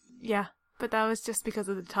grosser. Yeah, but that was just because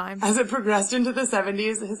of the time. As it progressed into the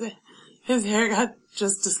 70s, his hair got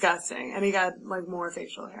just disgusting, and he got, like, more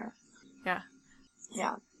facial hair. Yeah.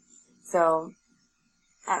 Yeah. So,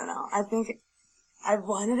 I don't know. I think I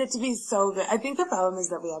wanted it to be so good. I think the problem is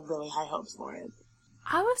that we have really high hopes for it.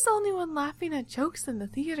 I was the only one laughing at jokes in the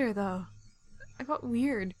theater, though. I felt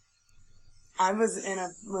weird. I was in a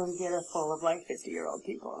movie theater full of, like, 50-year-old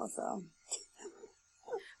people, so.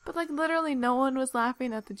 But, like, literally no one was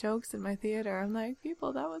laughing at the jokes in my theater. I'm like,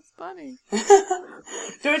 people, that was funny.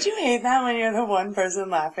 Don't you hate that when you're the one person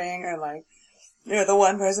laughing, or, like, you're the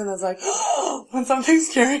one person that's like, oh, when something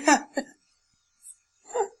scary happens?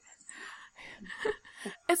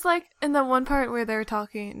 It's like in the one part where they're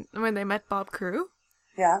talking, when they met Bob Crew.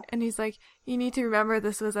 Yeah. And he's like, you need to remember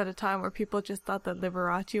this was at a time where people just thought that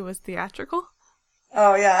Liberace was theatrical.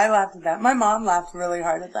 Oh, yeah, I laughed at that. My mom laughed really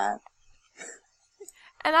hard at that.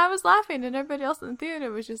 And I was laughing, and everybody else in the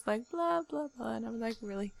theater was just like, blah, blah, blah. And I was like,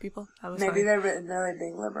 really, people? That was Maybe funny. they're really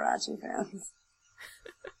big Liberace fans.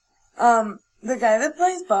 The guy that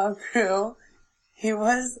plays Bob Crew, he's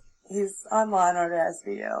on Law & Order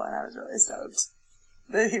SVU, and I was really stoked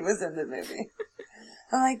that he was in the movie.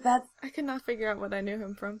 I'm like, I could not figure out what I knew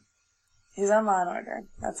him from. He's on Law & Order.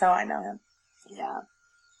 That's how I know him. Yeah.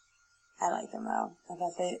 I like him, though. I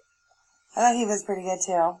thought he was pretty good,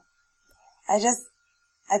 too.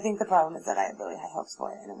 I think the problem is that I had really high hopes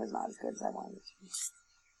for it, and it was not as good as I wanted it to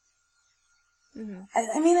be. Mm-hmm.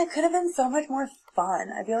 I mean, it could have been so much more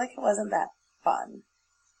fun. I feel like it wasn't that fun.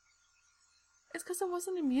 It's because it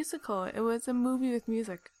wasn't a musical. It was a movie with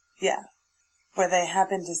music. Yeah. Where they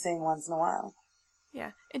happened to sing once in a while.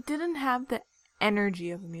 Yeah. It didn't have the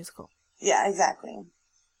energy of a musical. Yeah, exactly.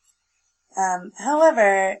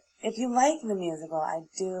 However, if you like the musical, I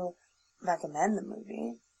do recommend the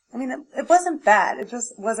movie. I mean, it wasn't bad. It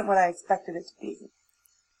just wasn't what I expected it to be.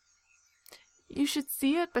 You should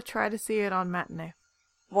see it, but try to see it on matinee.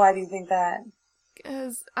 Why do you think that?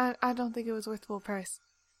 Because I don't think it was worth full price.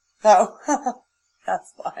 Oh,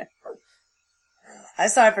 that's why. I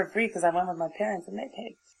saw it for free because I went with my parents and they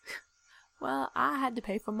paid. Well, I had to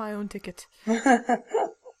pay for my own ticket.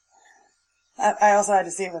 I also had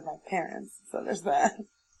to see it with my parents, so there's that.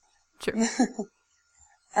 True.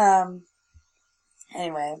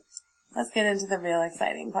 Anyway, let's get into the real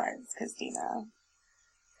exciting parts, Christina.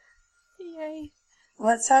 Yay.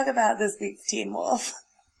 Let's talk about this week's Teen Wolf.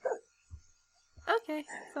 Okay,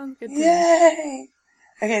 sounds good to me. Yay!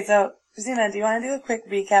 Okay, so, Christina, do you want to do a quick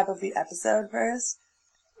recap of the episode first?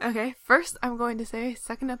 Okay, first I'm going to say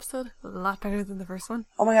second episode, a lot better than the first one.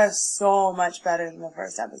 Oh my god, so much better than the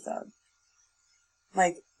first episode.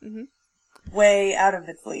 Like, way out of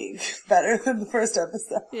its league. Better than the first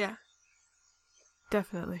episode. Yeah.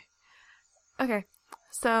 Definitely. Okay.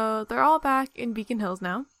 So they're all back in Beacon Hills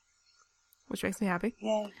now, which makes me happy.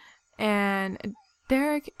 Yay. And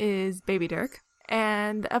Derek is baby Derek.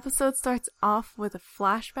 And the episode starts off with a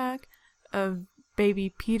flashback of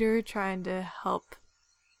baby Peter trying to help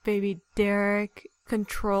baby Derek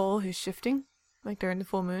control his shifting, like during the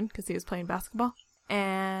full moon, because he was playing basketball.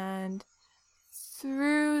 And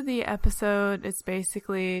through the episode, it's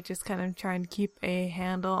basically just kind of trying to keep a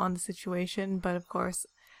handle on the situation, but of course,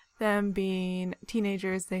 them being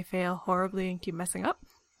teenagers, they fail horribly and keep messing up.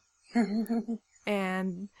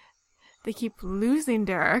 And they keep losing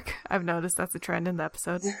Derek. I've noticed that's a trend in the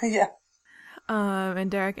episode. Yeah.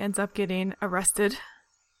 And Derek ends up getting arrested.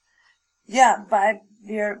 Yeah, by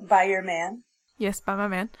your man. Yes, by my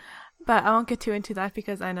man. But I won't get too into that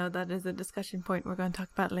because I know that is a discussion point we're going to talk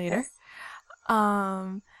about later.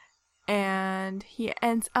 Yes. And he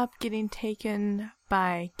ends up getting taken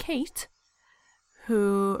by Kate,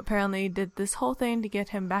 who apparently did this whole thing to get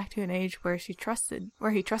him back to an age where he trusted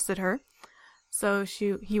her. So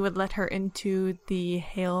he would let her into the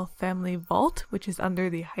Hale family vault, which is under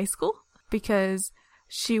the high school, because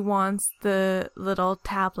she wants the little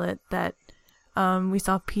tablet that we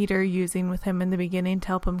saw Peter using with him in the beginning to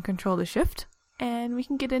help him control the shift. And we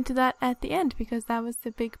can get into that at the end, because that was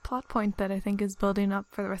the big plot point that I think is building up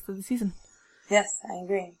for the rest of the season. Yes, I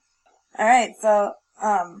agree. Alright, so,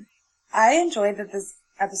 I enjoyed that this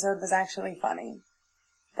episode was actually funny.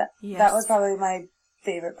 That was probably my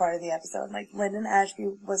favorite part of the episode. Like, Lyndon Ashby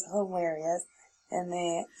was hilarious in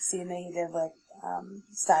the scene that he did with,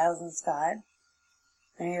 Styles and Scott.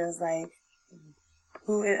 And he was like,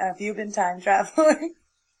 have you been time traveling?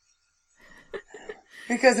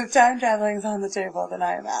 Because if time traveling is on the table, then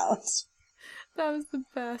I am out. That was the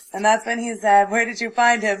best. And that's when he said, where did you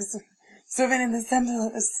find him? Swimming in the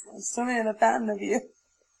fountain of youth.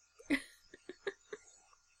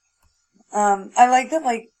 I like that,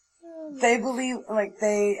 like, they believe, like,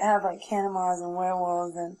 they have, like, cannibals and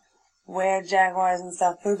werewolves and were-jaguars and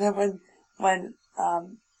stuff, but then when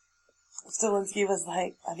Stilinski was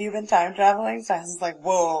like, have you been time traveling? So I was like,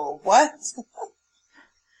 whoa, what?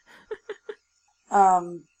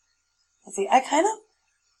 Let's see, I kind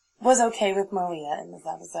of was okay with Maria in this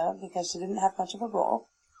episode because she didn't have much of a role.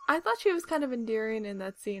 I thought she was kind of endearing in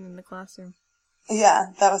that scene in the classroom. Yeah,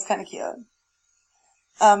 that was kind of cute.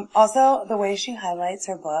 Also, the way she highlights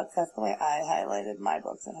her books, that's the way I highlighted my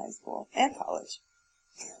books in high school and college.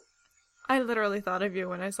 I literally thought of you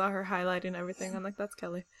when I saw her highlighting everything. I'm like, that's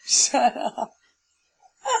Kelly. Shut up.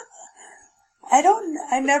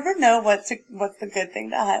 I never know what's the good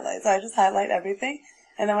thing to highlight, so I just highlight everything,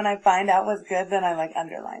 and then when I find out what's good, then I, like,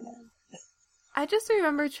 underline it. I just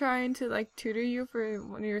remember trying to, like, tutor you for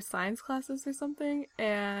one of your science classes or something,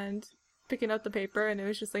 and picking up the paper, and it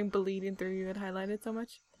was just, like, bleeding through. You had highlighted so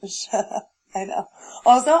much. Shut up. I know.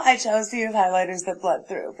 Also, I chose to use highlighters that bled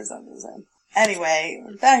through for some reason. Anyway,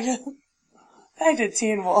 back to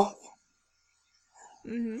Teen Wolf.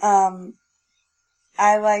 Mm-hmm.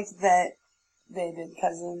 I liked that they did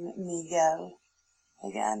Cousin Miguel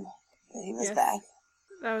again. That he was back.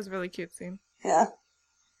 That was a really cute scene. Yeah.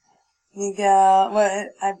 Miguel,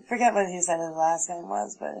 I forget what he said his last name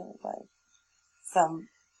was, but it was like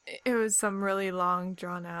It was some really long,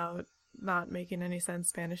 drawn out, not making any sense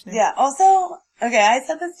Spanish name. Yeah, also, okay, I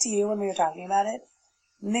said this to you when we were talking about it.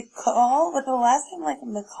 Nicole, with the last name like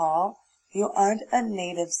Nicole, you aren't a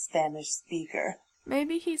native Spanish speaker.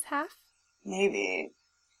 Maybe he's half? Maybe.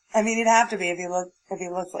 I mean, he'd have to be if he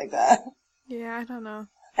looks like that. Yeah, I don't know.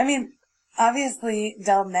 I mean, obviously,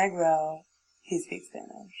 Del Negro, he speaks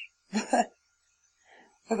Spanish. But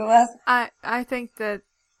for the last... I think that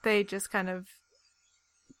they just kind of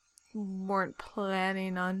weren't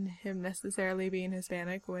planning on him necessarily being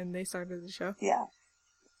Hispanic when they started the show. Yeah.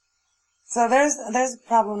 So there's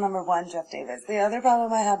problem number one, Jeff Davis. The other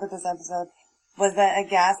problem I had with this episode was that a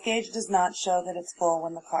gas gauge does not show that it's full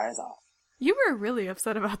when the car is off. You were really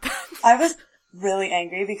upset about that. I was really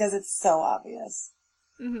angry because it's so obvious.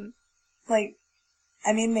 Mm-hmm. Like,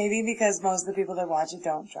 I mean, maybe because most of the people that watch it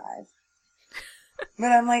don't drive.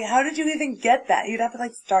 But I'm like, how did you even get that? You'd have to,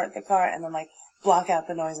 like, start the car and then, like, block out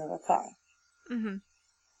the noise of the car. Mm-hmm.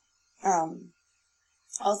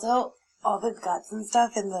 Also, all the guts and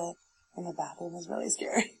stuff in the bathroom was really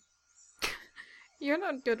scary. You're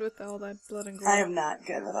not good with all that blood and gore. I am not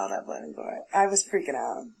good with all that blood and gore. I was freaking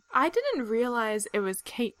out. I didn't realize it was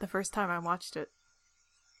Kate the first time I watched it.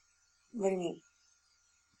 What do you mean?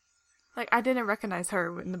 Like, I didn't recognize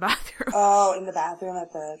her in the bathroom. Oh, in the bathroom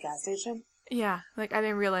at the gas station? Yeah, like, I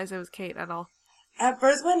didn't realize it was Kate at all. At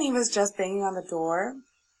first when he was just banging on the door,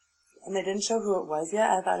 and they didn't show who it was yet,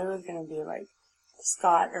 I thought it was going to be, like,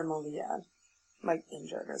 Scott or Malia, like,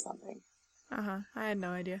 injured or something. I had no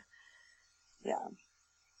idea. Yeah.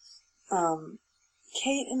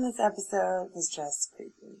 Kate in this episode was just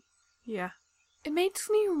creepy. Yeah. It makes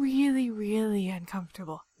me really, really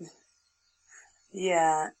uncomfortable.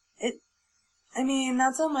 Yeah.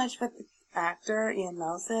 Not so much with the actor, Ian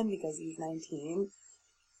Nelson, because he's 19,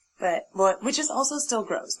 but, which is also still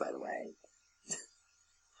gross, by the way.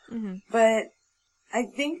 Mm-hmm. But I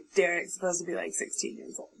think Derek's supposed to be like 16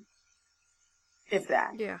 years old. If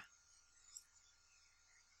that. Yeah.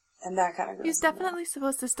 And that kind of gross. He's definitely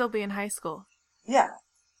supposed to still be in high school. Yeah.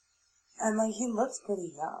 And, like, he looks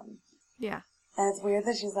pretty young. Yeah. And it's weird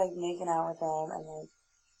that she's, like, making out with him and,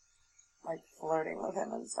 like flirting with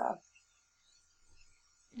him and stuff.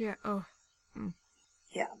 Yeah, oh.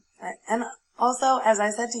 Yeah. And also, as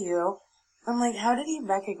I said to you, I'm like, how did he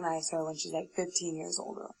recognize her when she's, like, 15 years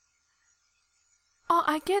older? Oh,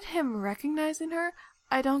 I get him recognizing her.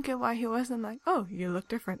 I don't get why he wasn't like, oh, you look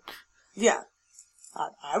different. Yeah.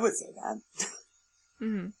 I would say that.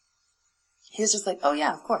 Mm-hmm. He's just like, oh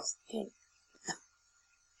yeah, of course. Okay.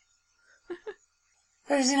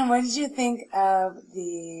 Christina, what did you think of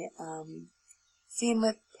the scene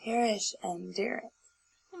with Parrish and Derek?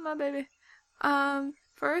 Oh, my baby.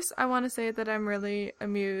 First, I want to say that I'm really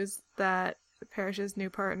amused that Parrish's new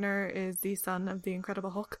partner is the son of the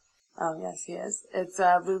Incredible Hulk. Oh, yes, he is. It's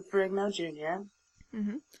Lou Ferrigno Jr.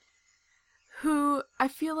 Mm-hmm. Who I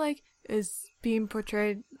feel like is being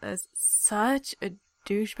portrayed as such a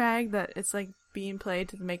douchebag that it's like being played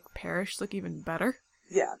to make Parrish look even better.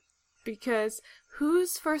 Yeah. Because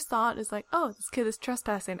whose first thought is like, oh, this kid is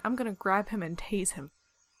trespassing, I'm gonna grab him and tase him.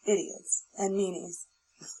 Idiots. And meanies.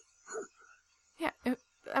 Yeah,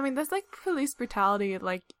 that's like police brutality,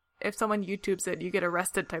 like, if someone YouTubes it, you get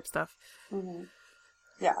arrested type stuff. Mm-hmm.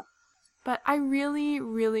 Yeah. But I really,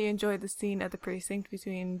 really enjoyed the scene at the precinct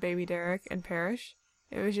between Baby Derek and Parrish.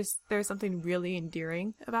 It was just, there was something really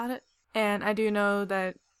endearing about it. And I do know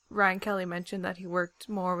that Ryan Kelly mentioned that he worked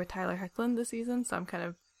more with Tyler Hoechlin this season, so I'm kind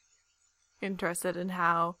of interested in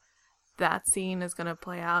how that scene is going to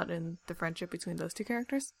play out in the friendship between those two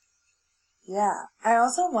characters. Yeah. I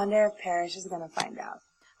also wonder if Parrish is going to find out.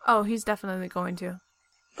 Oh, he's definitely going to.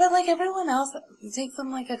 But like everyone else, it takes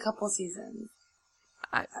them like a couple seasons.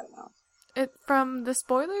 I don't know. From the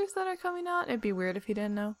spoilers that are coming out, it'd be weird if he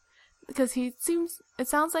didn't know. Because it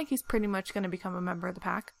sounds like he's pretty much going to become a member of the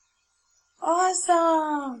pack.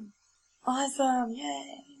 Awesome! Awesome!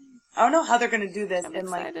 Yay! I don't know how they're going to do this I'm in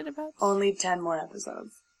like excited about only 10 more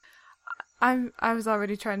episodes. I was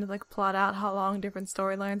already trying to like plot out how long different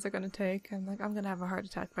storylines are going to take. I'm like, I'm going to have a heart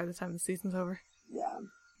attack by the time the season's over. Yeah.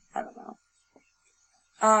 I don't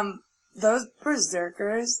know. Those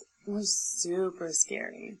berserkers were super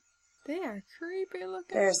scary. They are creepy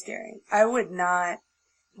looking. They're scary. I would not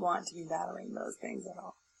want to be battling those things at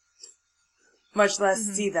all. Much less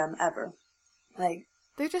see them ever. Like,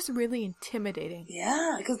 they're just really intimidating.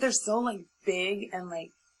 yeah, because they're so, like, big and, like,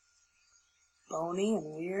 bony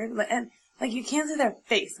and weird. And, like, you can't see their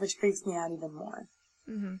face, which freaks me out even more.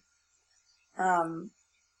 Mm-hmm.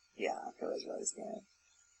 Yeah, it was really scary.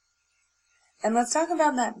 And let's talk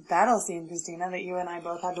about that battle scene, Christina, that you and I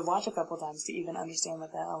both had to watch a couple times to even understand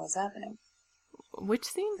what the hell was happening. Which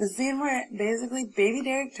scene? The scene where basically Baby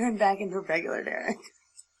Derek turned back into regular Derek.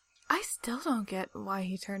 I still don't get why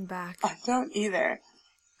he turned back. I don't either.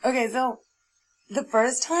 Okay, so the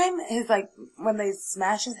first time when they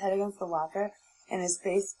smash his head against the locker and his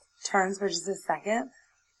face turns for just a second,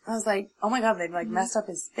 I was like, oh my god, they've messed up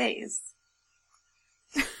his face.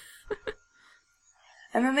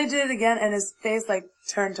 And then they did it again and his face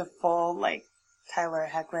turned to full Tyler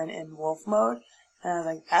Hoechlin in wolf mode. And I was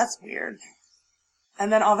like, that's weird.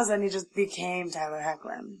 And then all of a sudden he just became Tyler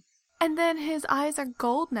Hoechlin. And then his eyes are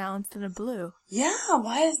gold now instead of blue. Yeah,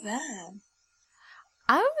 why is that?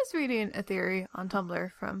 I was reading a theory on Tumblr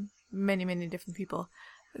from many, many different people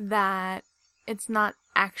that it's not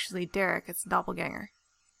actually Derek, it's Doppelganger.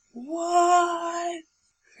 What?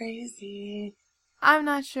 Crazy. I'm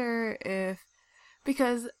not sure if...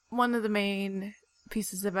 Because one of the main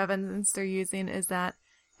pieces of evidence they're using is that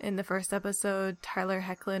in the first episode, Tyler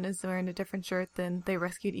Hoechlin is wearing a different shirt than they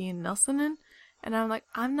rescued Ian Nelson in. And I'm like,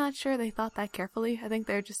 I'm not sure they thought that carefully. I think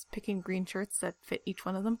they're just picking green shirts that fit each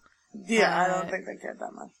one of them. Yeah, I don't think they cared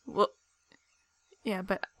that much. Well, yeah,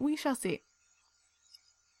 but we shall see.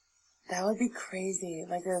 That would be crazy.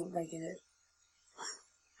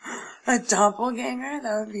 A doppelganger?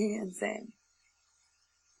 That would be insane.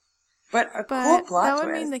 But a cool But plot that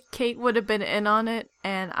would twist. mean that Kate would have been in on it,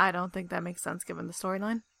 and I don't think that makes sense given the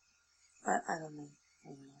storyline. I don't know.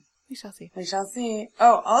 We shall see. We shall see.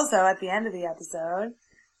 Oh, also at the end of the episode,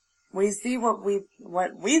 we see what we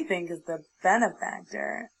think is the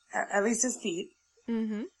benefactor, at least his feet,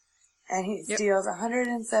 Mm-hmm. and he Yep. steals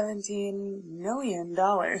 $117 million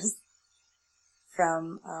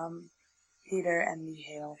from Peter and the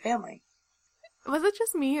Hale family. Was it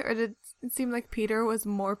just me, or did it seem like Peter was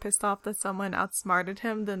more pissed off that someone outsmarted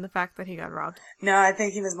him than the fact that he got robbed? No, I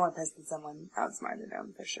think he was more pissed that someone outsmarted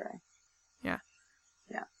him for sure. Yeah.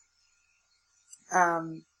 Yeah.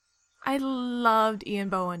 I loved Ian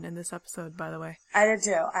Bohen in this episode, by the way. I did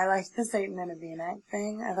too. I liked the Satan and a V-neck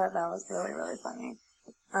thing. I thought that was really, really funny.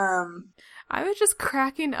 I was just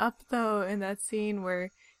cracking up, though, in that scene where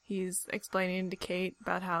he's explaining to Kate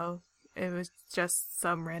about how it was just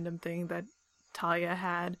some random thing that Talia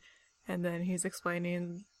had, and then he's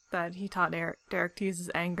explaining that he taught Derek to use his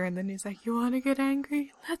anger, and then he's like, "You want to get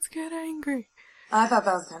angry? Let's get angry." I thought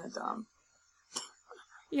that was kind of dumb.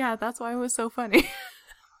 Yeah, that's why it was so funny.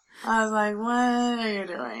 I was like, what are you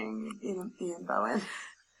doing, Ian Bohen?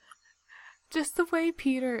 Just the way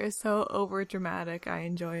Peter is so over dramatic, I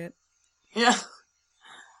enjoy it. Yeah.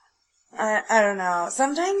 I don't know.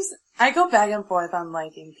 Sometimes I go back and forth on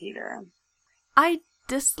liking Peter. I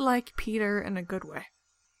dislike Peter in a good way.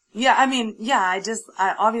 Yeah, I mean, yeah, I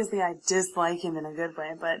dislike him in a good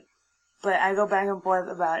way, but I go back and forth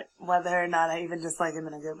about whether or not I even dislike him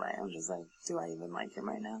in a good way. I'm just like, do I even like him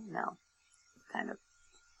right now? No. Kind of.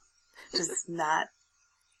 Just not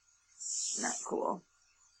cool.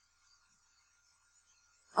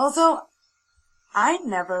 Also, I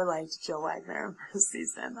never liked Jill Wagner in first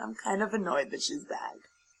season. I'm kind of annoyed that she's back.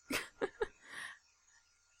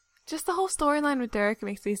 Just the whole storyline with Derek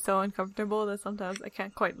makes me so uncomfortable that sometimes I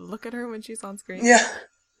can't quite look at her when she's on screen. Yeah.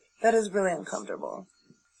 That is really uncomfortable.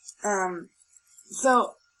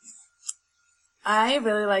 So, I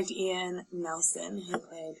really liked Ian Nelson, who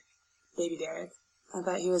played Baby Derek. I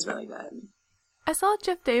thought he was really good. I saw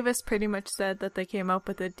Jeff Davis pretty much said that they came up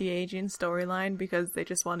with the de-aging storyline because they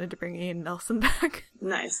just wanted to bring Ian Nelson back.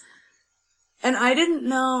 Nice. And I didn't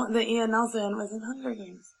know that Ian Nelson was in Hunger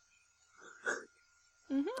Games.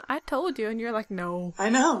 I told you, and you're like, no. I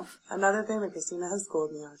know. Another thing that Christina has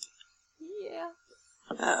schooled me on. Yeah.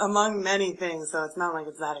 Among many things, so it's not like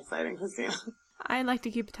it's that exciting, Christina. I like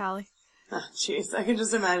to keep a tally. Oh, jeez. I can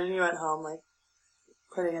just imagine you at home, like,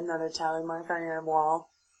 putting another tally mark on your wall.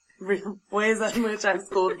 Ways in which I've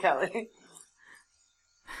schooled Kelly.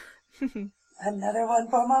 Another one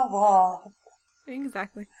for my wall.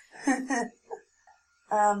 Exactly.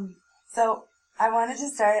 So, I wanted to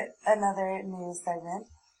start another new segment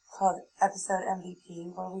called Episode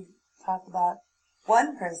MVP, where we talk about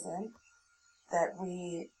one person that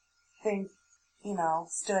we think,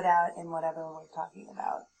 stood out in whatever we're talking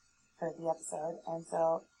about for the episode. And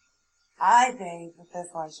so, I think that this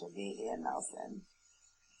one should be Ian Nelson.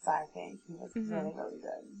 So I think he was really, really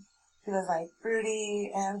good. He was, like,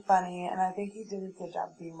 fruity and funny, and I think he did a good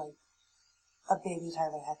job being, like, a baby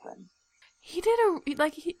Tyler Hoechlin. He did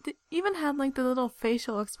he even had, like, the little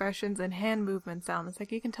facial expressions and hand movement sound. It's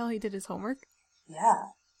like you can tell he did his homework. Yeah.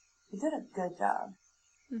 He did a good job.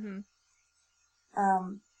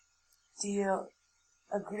 Do you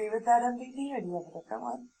agree with that MVP, or do you have a different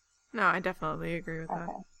one? No, I definitely agree with that.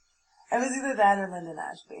 Okay. It was either that or Lyndon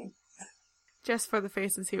Ashby. Just for the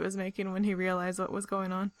faces he was making when he realized what was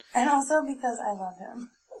going on. And also because I love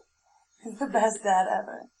him. He's the best dad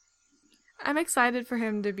ever. I'm excited for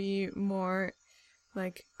him to be more,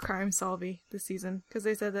 like, crime-solvy this season. Because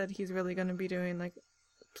they said that he's really going to be doing, like,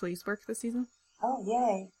 police work this season. Oh,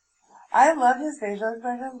 yay. I love his facial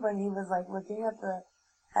expressions when he was, like, looking at the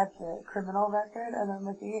criminal record and then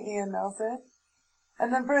looking at Ian Nelson.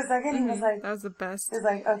 And then for a second he was like... That was the best. He was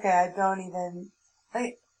like, okay, I don't even...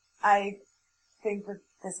 Like, I think that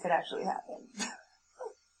this could actually happen.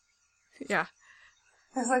 Yeah.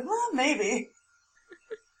 I was like, well, maybe.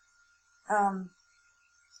 Yeah,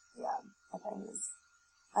 I thought he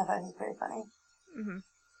was very funny.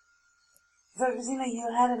 So, Christina, you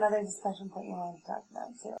had another discussion point you wanted to talk about,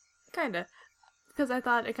 too. Kinda. Because I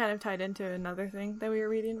thought it kind of tied into another thing that we were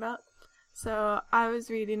reading about. So, I was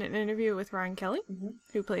reading an interview with Ryan Kelly,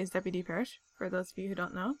 who plays Deputy Parrish, for those of you who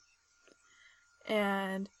don't know.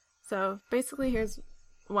 And so, basically, here's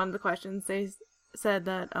one of the questions. They said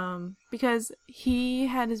that, because he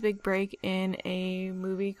had his big break in a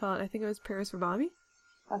movie called, I think it was Paris for Bobby.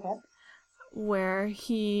 Okay. Where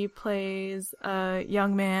he plays a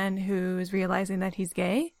young man who's realizing that he's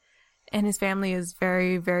gay, and his family is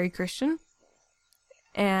very, very Christian.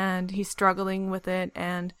 And he's struggling with it,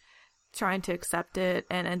 and trying to accept it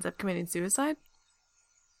and ends up committing suicide.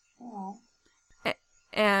 Oh.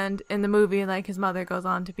 And in the movie, like, his mother goes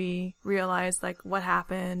on to realize, like, what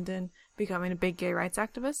happened and becoming a big gay rights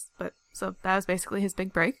activist. So that was basically his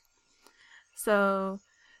big break. So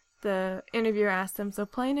the interviewer asked him, so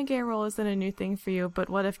playing a gay role isn't a new thing for you, but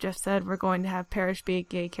what if Jeff said we're going to have Parrish be a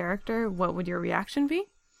gay character? What would your reaction be?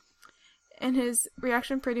 And his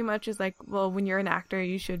reaction pretty much is like, well, when you're an actor,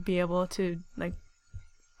 you should be able to, like,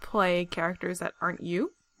 play characters that aren't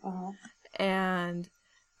you. Uh-huh. And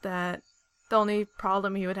that the only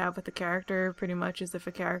problem he would have with the character pretty much is if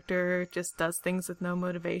a character just does things with no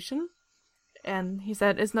motivation. And he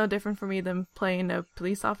said, it's no different for me than playing a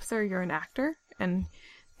police officer. You're an actor. And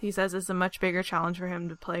he says it's a much bigger challenge for him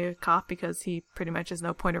to play a cop because he pretty much has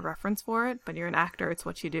no point of reference for it. But you're an actor. It's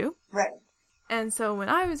what you do. Right. And so when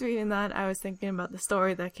I was reading that, I was thinking about the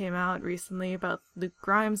story that came out recently about Luke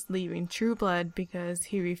Grimes leaving True Blood because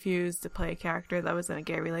he refused to play a character that was in a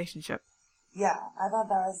gay relationship. Yeah, I thought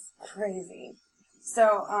that was crazy.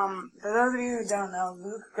 So, for those of you who don't know,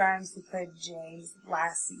 Luke Grimes, who played James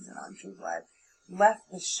last season on True Blood, left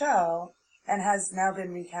the show and has now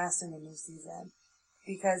been recast in a new season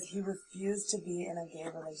because he refused to be in a gay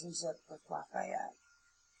relationship with Lafayette.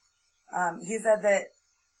 He said that,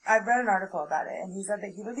 I've read an article about it, and he said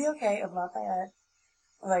that he would be okay if Lafayette,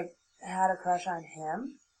 like, had a crush on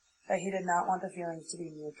him, but he did not want the feelings to be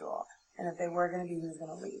mutual. And if they were going to be, he was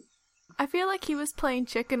going to leave. I feel like he was playing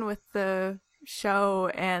chicken with the show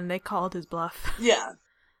and they called his bluff. Yeah.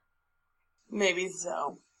 Maybe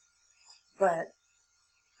so. But,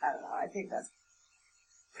 I don't know, I think that's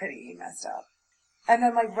pretty messed up. And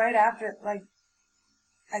then, like, right after, like,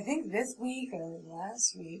 I think this week or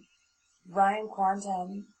last week, Ryan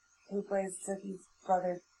Quanten, who plays Sookie's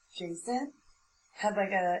brother Jason, had,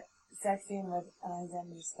 like, a sex scene with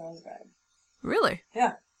Alexander Skarsgård. Really?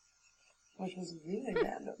 Yeah. Which was really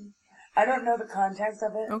random. I don't know the context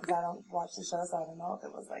of it, because Okay. I don't watch the show, so I don't know if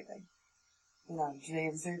it was like a,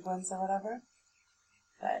 dream sequence or whatever.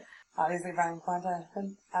 But obviously Ryan Quanten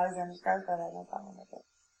and Alexander Skarsgård had no problem with it.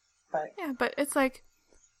 But Yeah, but it's like,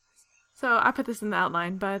 so I put this in the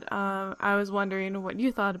outline, but I was wondering what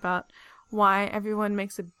you thought about why everyone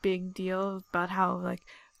makes a big deal about how, like,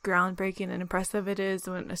 groundbreaking and impressive it is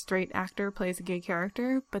when a straight actor plays a gay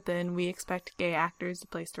character, but then we expect gay actors to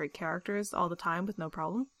play straight characters all the time with no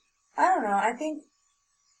problem. I don't know. I think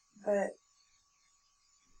that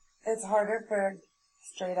it's harder for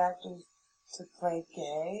straight actors to play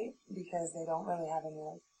gay because they don't really have any,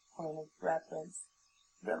 like, point of reference,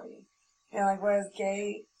 really. Like, whereas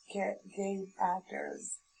gay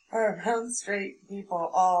actors are around straight people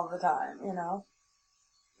all the time,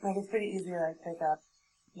 Like, it's pretty easy to, like, pick up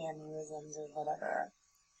mannerisms or whatever.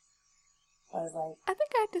 Whereas, like, I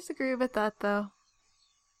think I disagree with that, though.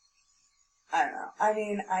 I don't know. I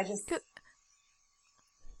mean, I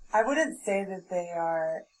wouldn't say that they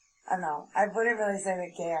are, I don't know. I wouldn't really say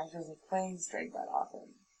that gay actors are playing straight that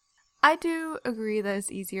often. I do agree that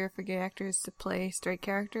it's easier for gay actors to play straight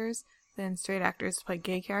characters than straight actors to play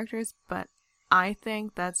gay characters, but I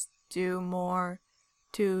think that's due more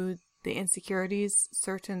to the insecurities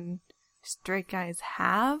certain straight guys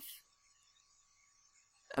have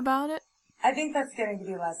about it. I think that's getting to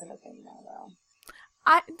be less of a thing now, though.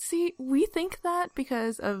 We think that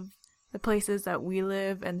because of the places that we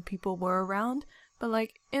live and the people we're around, but,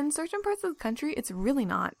 like, in certain parts of the country, it's really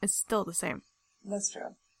not. It's still the same. That's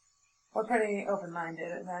true. We're pretty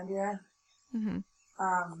open-minded around here. Mm-hmm.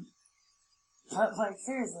 But, like,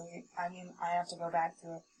 seriously, I mean, I have to go back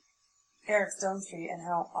to Eric Stone Street and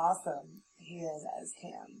how awesome he is as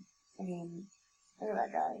Cam. I mean, look at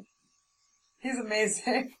that guy. He's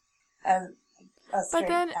amazing as a straight But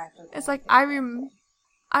then, actor. it's like, I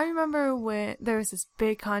remember when there was this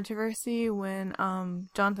big controversy when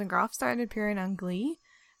Jonathan Groff started appearing on Glee,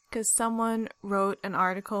 because someone wrote an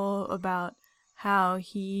article about how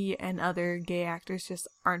he and other gay actors just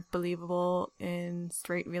aren't believable in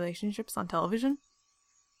straight relationships on television.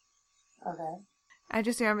 Okay. I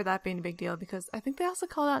just remember that being a big deal because I think they also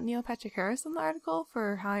called out Neil Patrick Harris in the article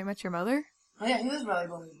for How I Met Your Mother. Oh yeah, he was really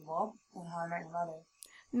believable in How I Met Your Mother.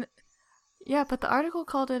 Yeah, but the article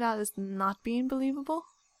called it out as not being believable.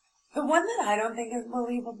 The one that I don't think is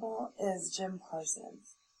believable is Jim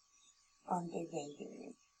Parsons on Big Bang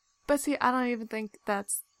Theory. But see, I don't even think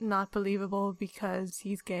that's not believable because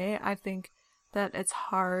he's gay. I think that it's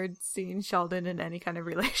hard seeing Sheldon in any kind of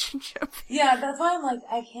relationship. Yeah, that's why I'm like,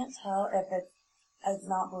 I can't tell if it's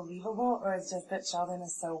not believable or it's just that Sheldon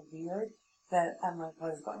is so weird that I'm like,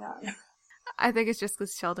 what is going on? I think it's just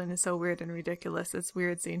because Sheldon is so weird and ridiculous. It's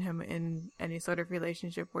weird seeing him in any sort of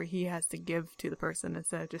relationship where he has to give to the person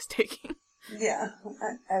instead of just taking. Yeah,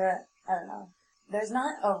 I don't know. There's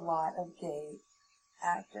not a lot of gay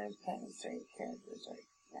actors playing straight characters right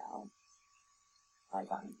now.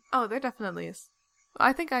 Like on. Oh, there definitely is.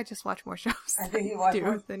 I think I just watch more shows. I think you watch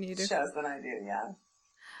more than you do. shows than I do, yeah.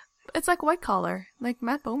 It's like White Collar. Like,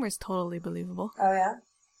 Matt Bomer's totally believable. Oh, yeah?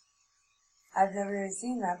 I've never really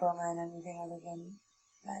seen Matt Bomer in anything other than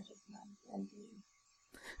Magic Mike and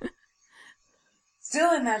Glee.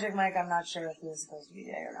 Still in Magic Mike, I'm not sure if he was supposed to be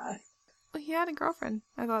gay or not. Well, he had a girlfriend,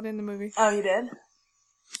 I thought, in the movie. Oh, you did?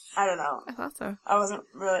 I don't know. I thought so. I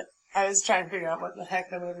was trying to figure out what the heck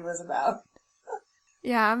the movie was about.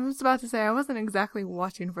 Yeah, I was about to say, I wasn't exactly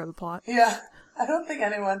watching for the plot. Yeah, I don't think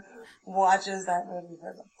anyone watches that movie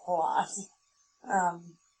for the plot.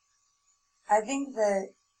 I think that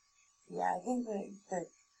the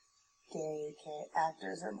gay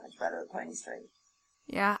actors are much better at playing straight.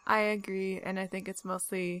 Yeah, I agree, and I think it's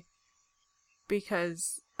mostly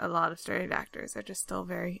because a lot of straight actors are just still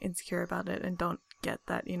very insecure about it and don't get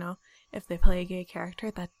that, if they play a gay character,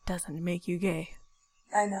 that doesn't make you gay.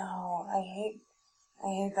 I know. I hate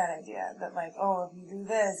that idea that, like, oh, if you do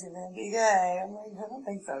this, you're gonna be gay. I'm like, I don't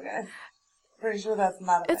think so, guys. Pretty sure that's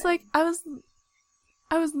not a It's thing. like,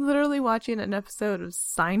 I was literally watching an episode of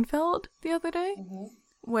Seinfeld the other day,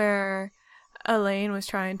 where Elaine was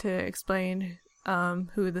trying to explain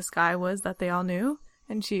who this guy was that they all knew,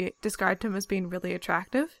 and she described him as being really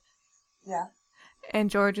attractive. Yeah. And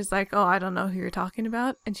George is like, oh, I don't know who you're talking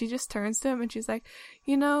about. And she just turns to him and she's like,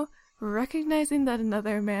 recognizing that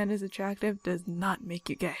another man is attractive does not make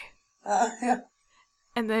you gay. Yeah.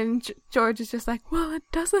 And then George is just like, well, it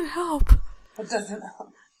doesn't help. It doesn't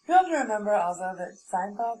help. You have to remember also that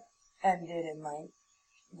Seinfeld ended in, like,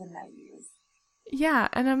 the 90s. Yeah,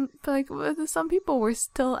 and I'm like, well, some people were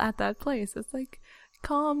still at that place. It's like,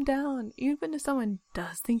 calm down. Even if someone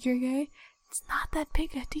does think you're gay, it's not that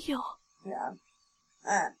big a deal. Yeah.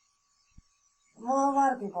 Well, a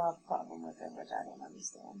lot of people have a problem with it, which I don't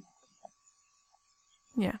understand.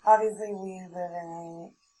 Yeah. Obviously, we live in a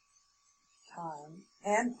time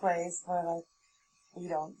and place where, like, we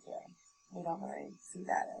don't care. We don't really see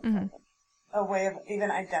that as like, a way of even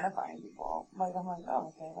identifying people. Like, I'm like, oh,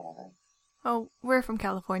 okay, whatever. Oh, we're from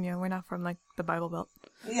California. We're not from, like, the Bible Belt.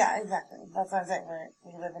 Yeah, exactly. That's what I'm saying.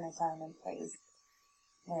 We live in a time and place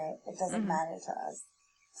where it doesn't matter to us.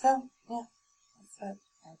 So, yeah, that's what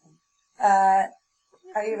I think.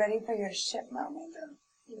 Are you ready for your ship moment of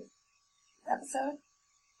your episode?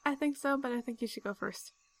 I think so, but I think you should go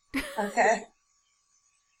first. Okay.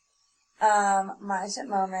 My ship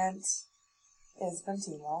moment is from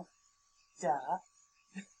Teen Wolf. Duh.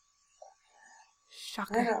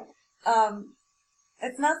 Shocker.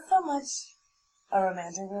 It's not so much a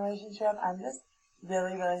romantic relationship. I'm just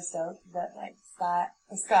really, really stoked that, like, Scott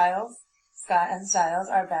and Styles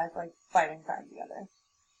are back, like, fighting crime together.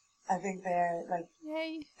 I think they're, like,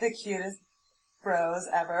 Yay. the cutest bros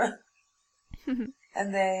ever.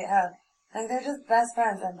 And they have, like, they're just best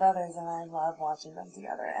friends and brothers, and I love watching them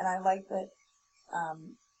together. And I like that,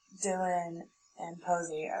 Dylan and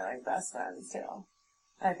Posey are, like, best friends, too.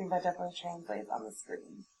 I think that definitely translates on the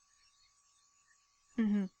screen.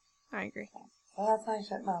 I agree. So that's my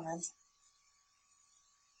ship moment.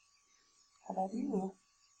 How about you?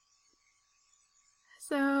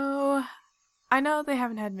 So, I know they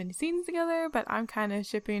haven't had many scenes together, but I'm kind of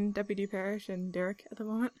shipping W.D. Parrish and Derek at the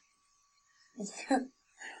moment.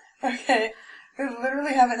 Okay. We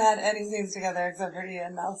literally haven't had any scenes together except for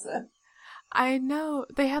Ian Nelson. I know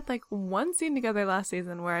they had like one scene together last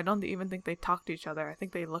season where I don't even think they talked to each other. I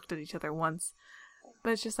think they looked at each other once.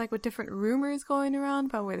 But it's just like with different rumors going around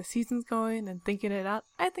about where the season's going and thinking it out,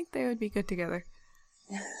 I think they would be good together.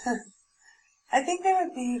 I think they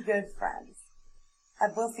would be good friends.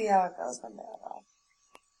 We'll see how it goes from there, though.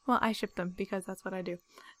 Well, I ship them because that's what I do.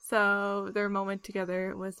 So their moment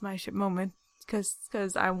together was my ship moment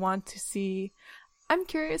because I want to see... I'm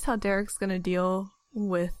curious how Derek's going to deal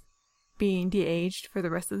with being de-aged for the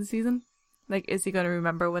rest of the season. Like, is he going to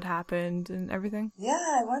remember what happened and everything? Yeah,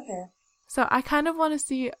 I wonder. So I kind of want to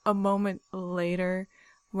see a moment later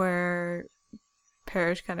where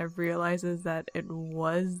Parrish kind of realizes that it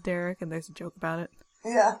was Derek and there's a joke about it.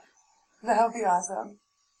 Yeah, that would be awesome.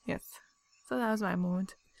 Yes. So that was my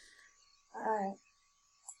moment. Alright.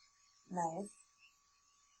 Nice.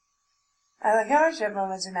 I like how our ship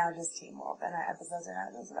moments are now just Teen Wolf, and our episodes are now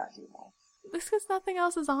just about Teen Wolf. This because nothing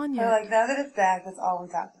else is on yet. We're like, now that it's back, that's all we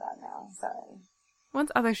talk about now. Sorry.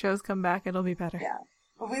 Once other shows come back, it'll be better. Yeah.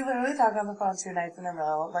 But we literally talk on the phone 2 nights in a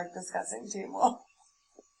row, like, discussing Teen Wolf.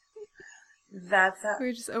 That's how,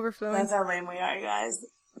 We're just overflowing. that's how lame we are, guys.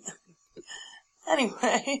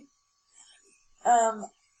 Anyway,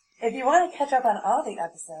 if you want to catch up on all the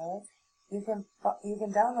episodes, you can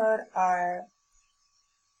download our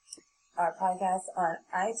podcast on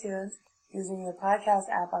iTunes using the podcast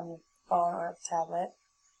app on your phone or tablet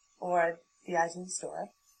or the iTunes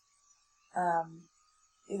store.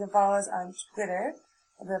 You can follow us on Twitter.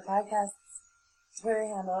 The podcast's Twitter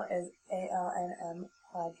handle is ALNM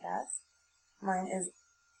Podcast. Mine is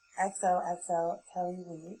XOXO Kelly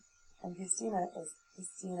Lee, and Christina is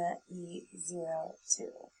Christina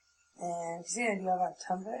E02. And Christina, do you have our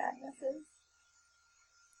Tumblr addresses?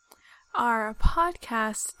 Our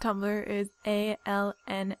podcast Tumblr is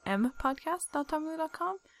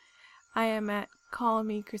alnmpodcast.tumblr.com. I am at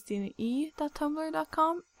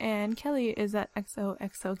callmechristina.tumblr.com, and Kelly is at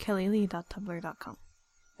xoxokellylee.tumblr.com.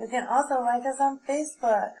 You can also like us on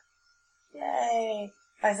Facebook. Yay!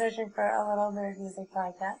 By searching for A Little Nerd Music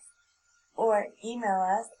Podcast. Or email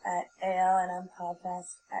us at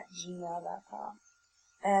alnmpodcast@gmail.com.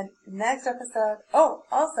 And next episode,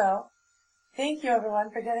 also, thank you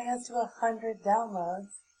everyone for getting us to 100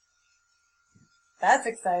 downloads. That's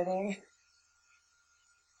exciting.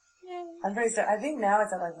 Yay. I'm pretty stoked. I think now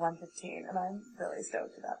it's at like 115, and I'm really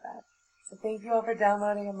stoked about that. So thank you all for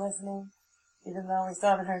downloading and listening, even though we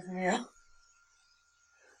still haven't heard from you.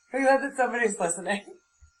 We're glad that somebody's listening.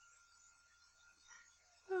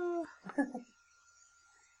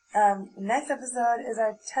 Next episode is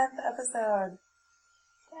our 10th episode.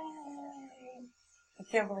 Yay! I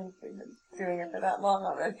can't believe we've been doing it for that long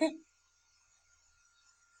already.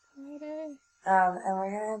 Friday. And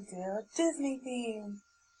we're gonna do a Disney theme.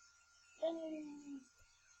 Yay!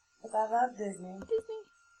 Because I love Disney. Disney.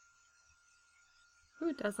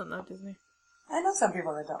 Who doesn't love Disney? I know some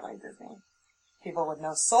people that don't like Disney. People with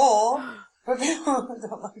no soul, but people who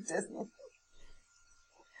don't like Disney.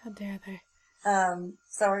 How dare they?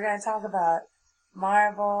 So we're gonna talk about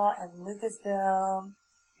Marvel and Lucasfilm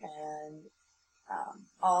and,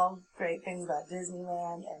 all great things about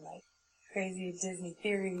Disneyland and like crazy Disney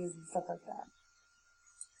theories and stuff like that.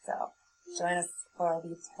 So, join us for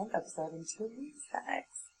the 10th episode in 2 weeks,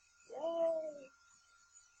 guys. Yay!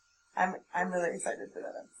 I'm really excited for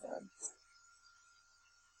that episode.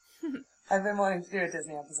 I've been wanting to do a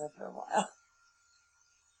Disney episode for a while.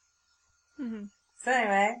 Mm-hmm. So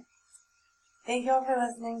anyway, thank you all for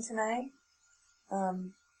listening tonight.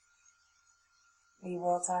 We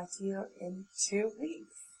will talk to you in 2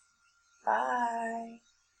 weeks. Bye.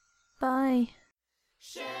 Bye.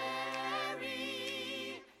 Sherry,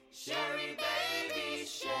 Sherry baby,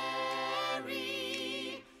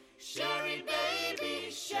 Sherry, Sherry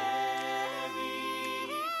baby, Sherry,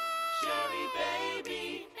 Sherry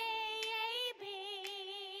baby,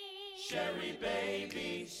 Sherry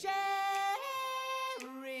baby, Sherry.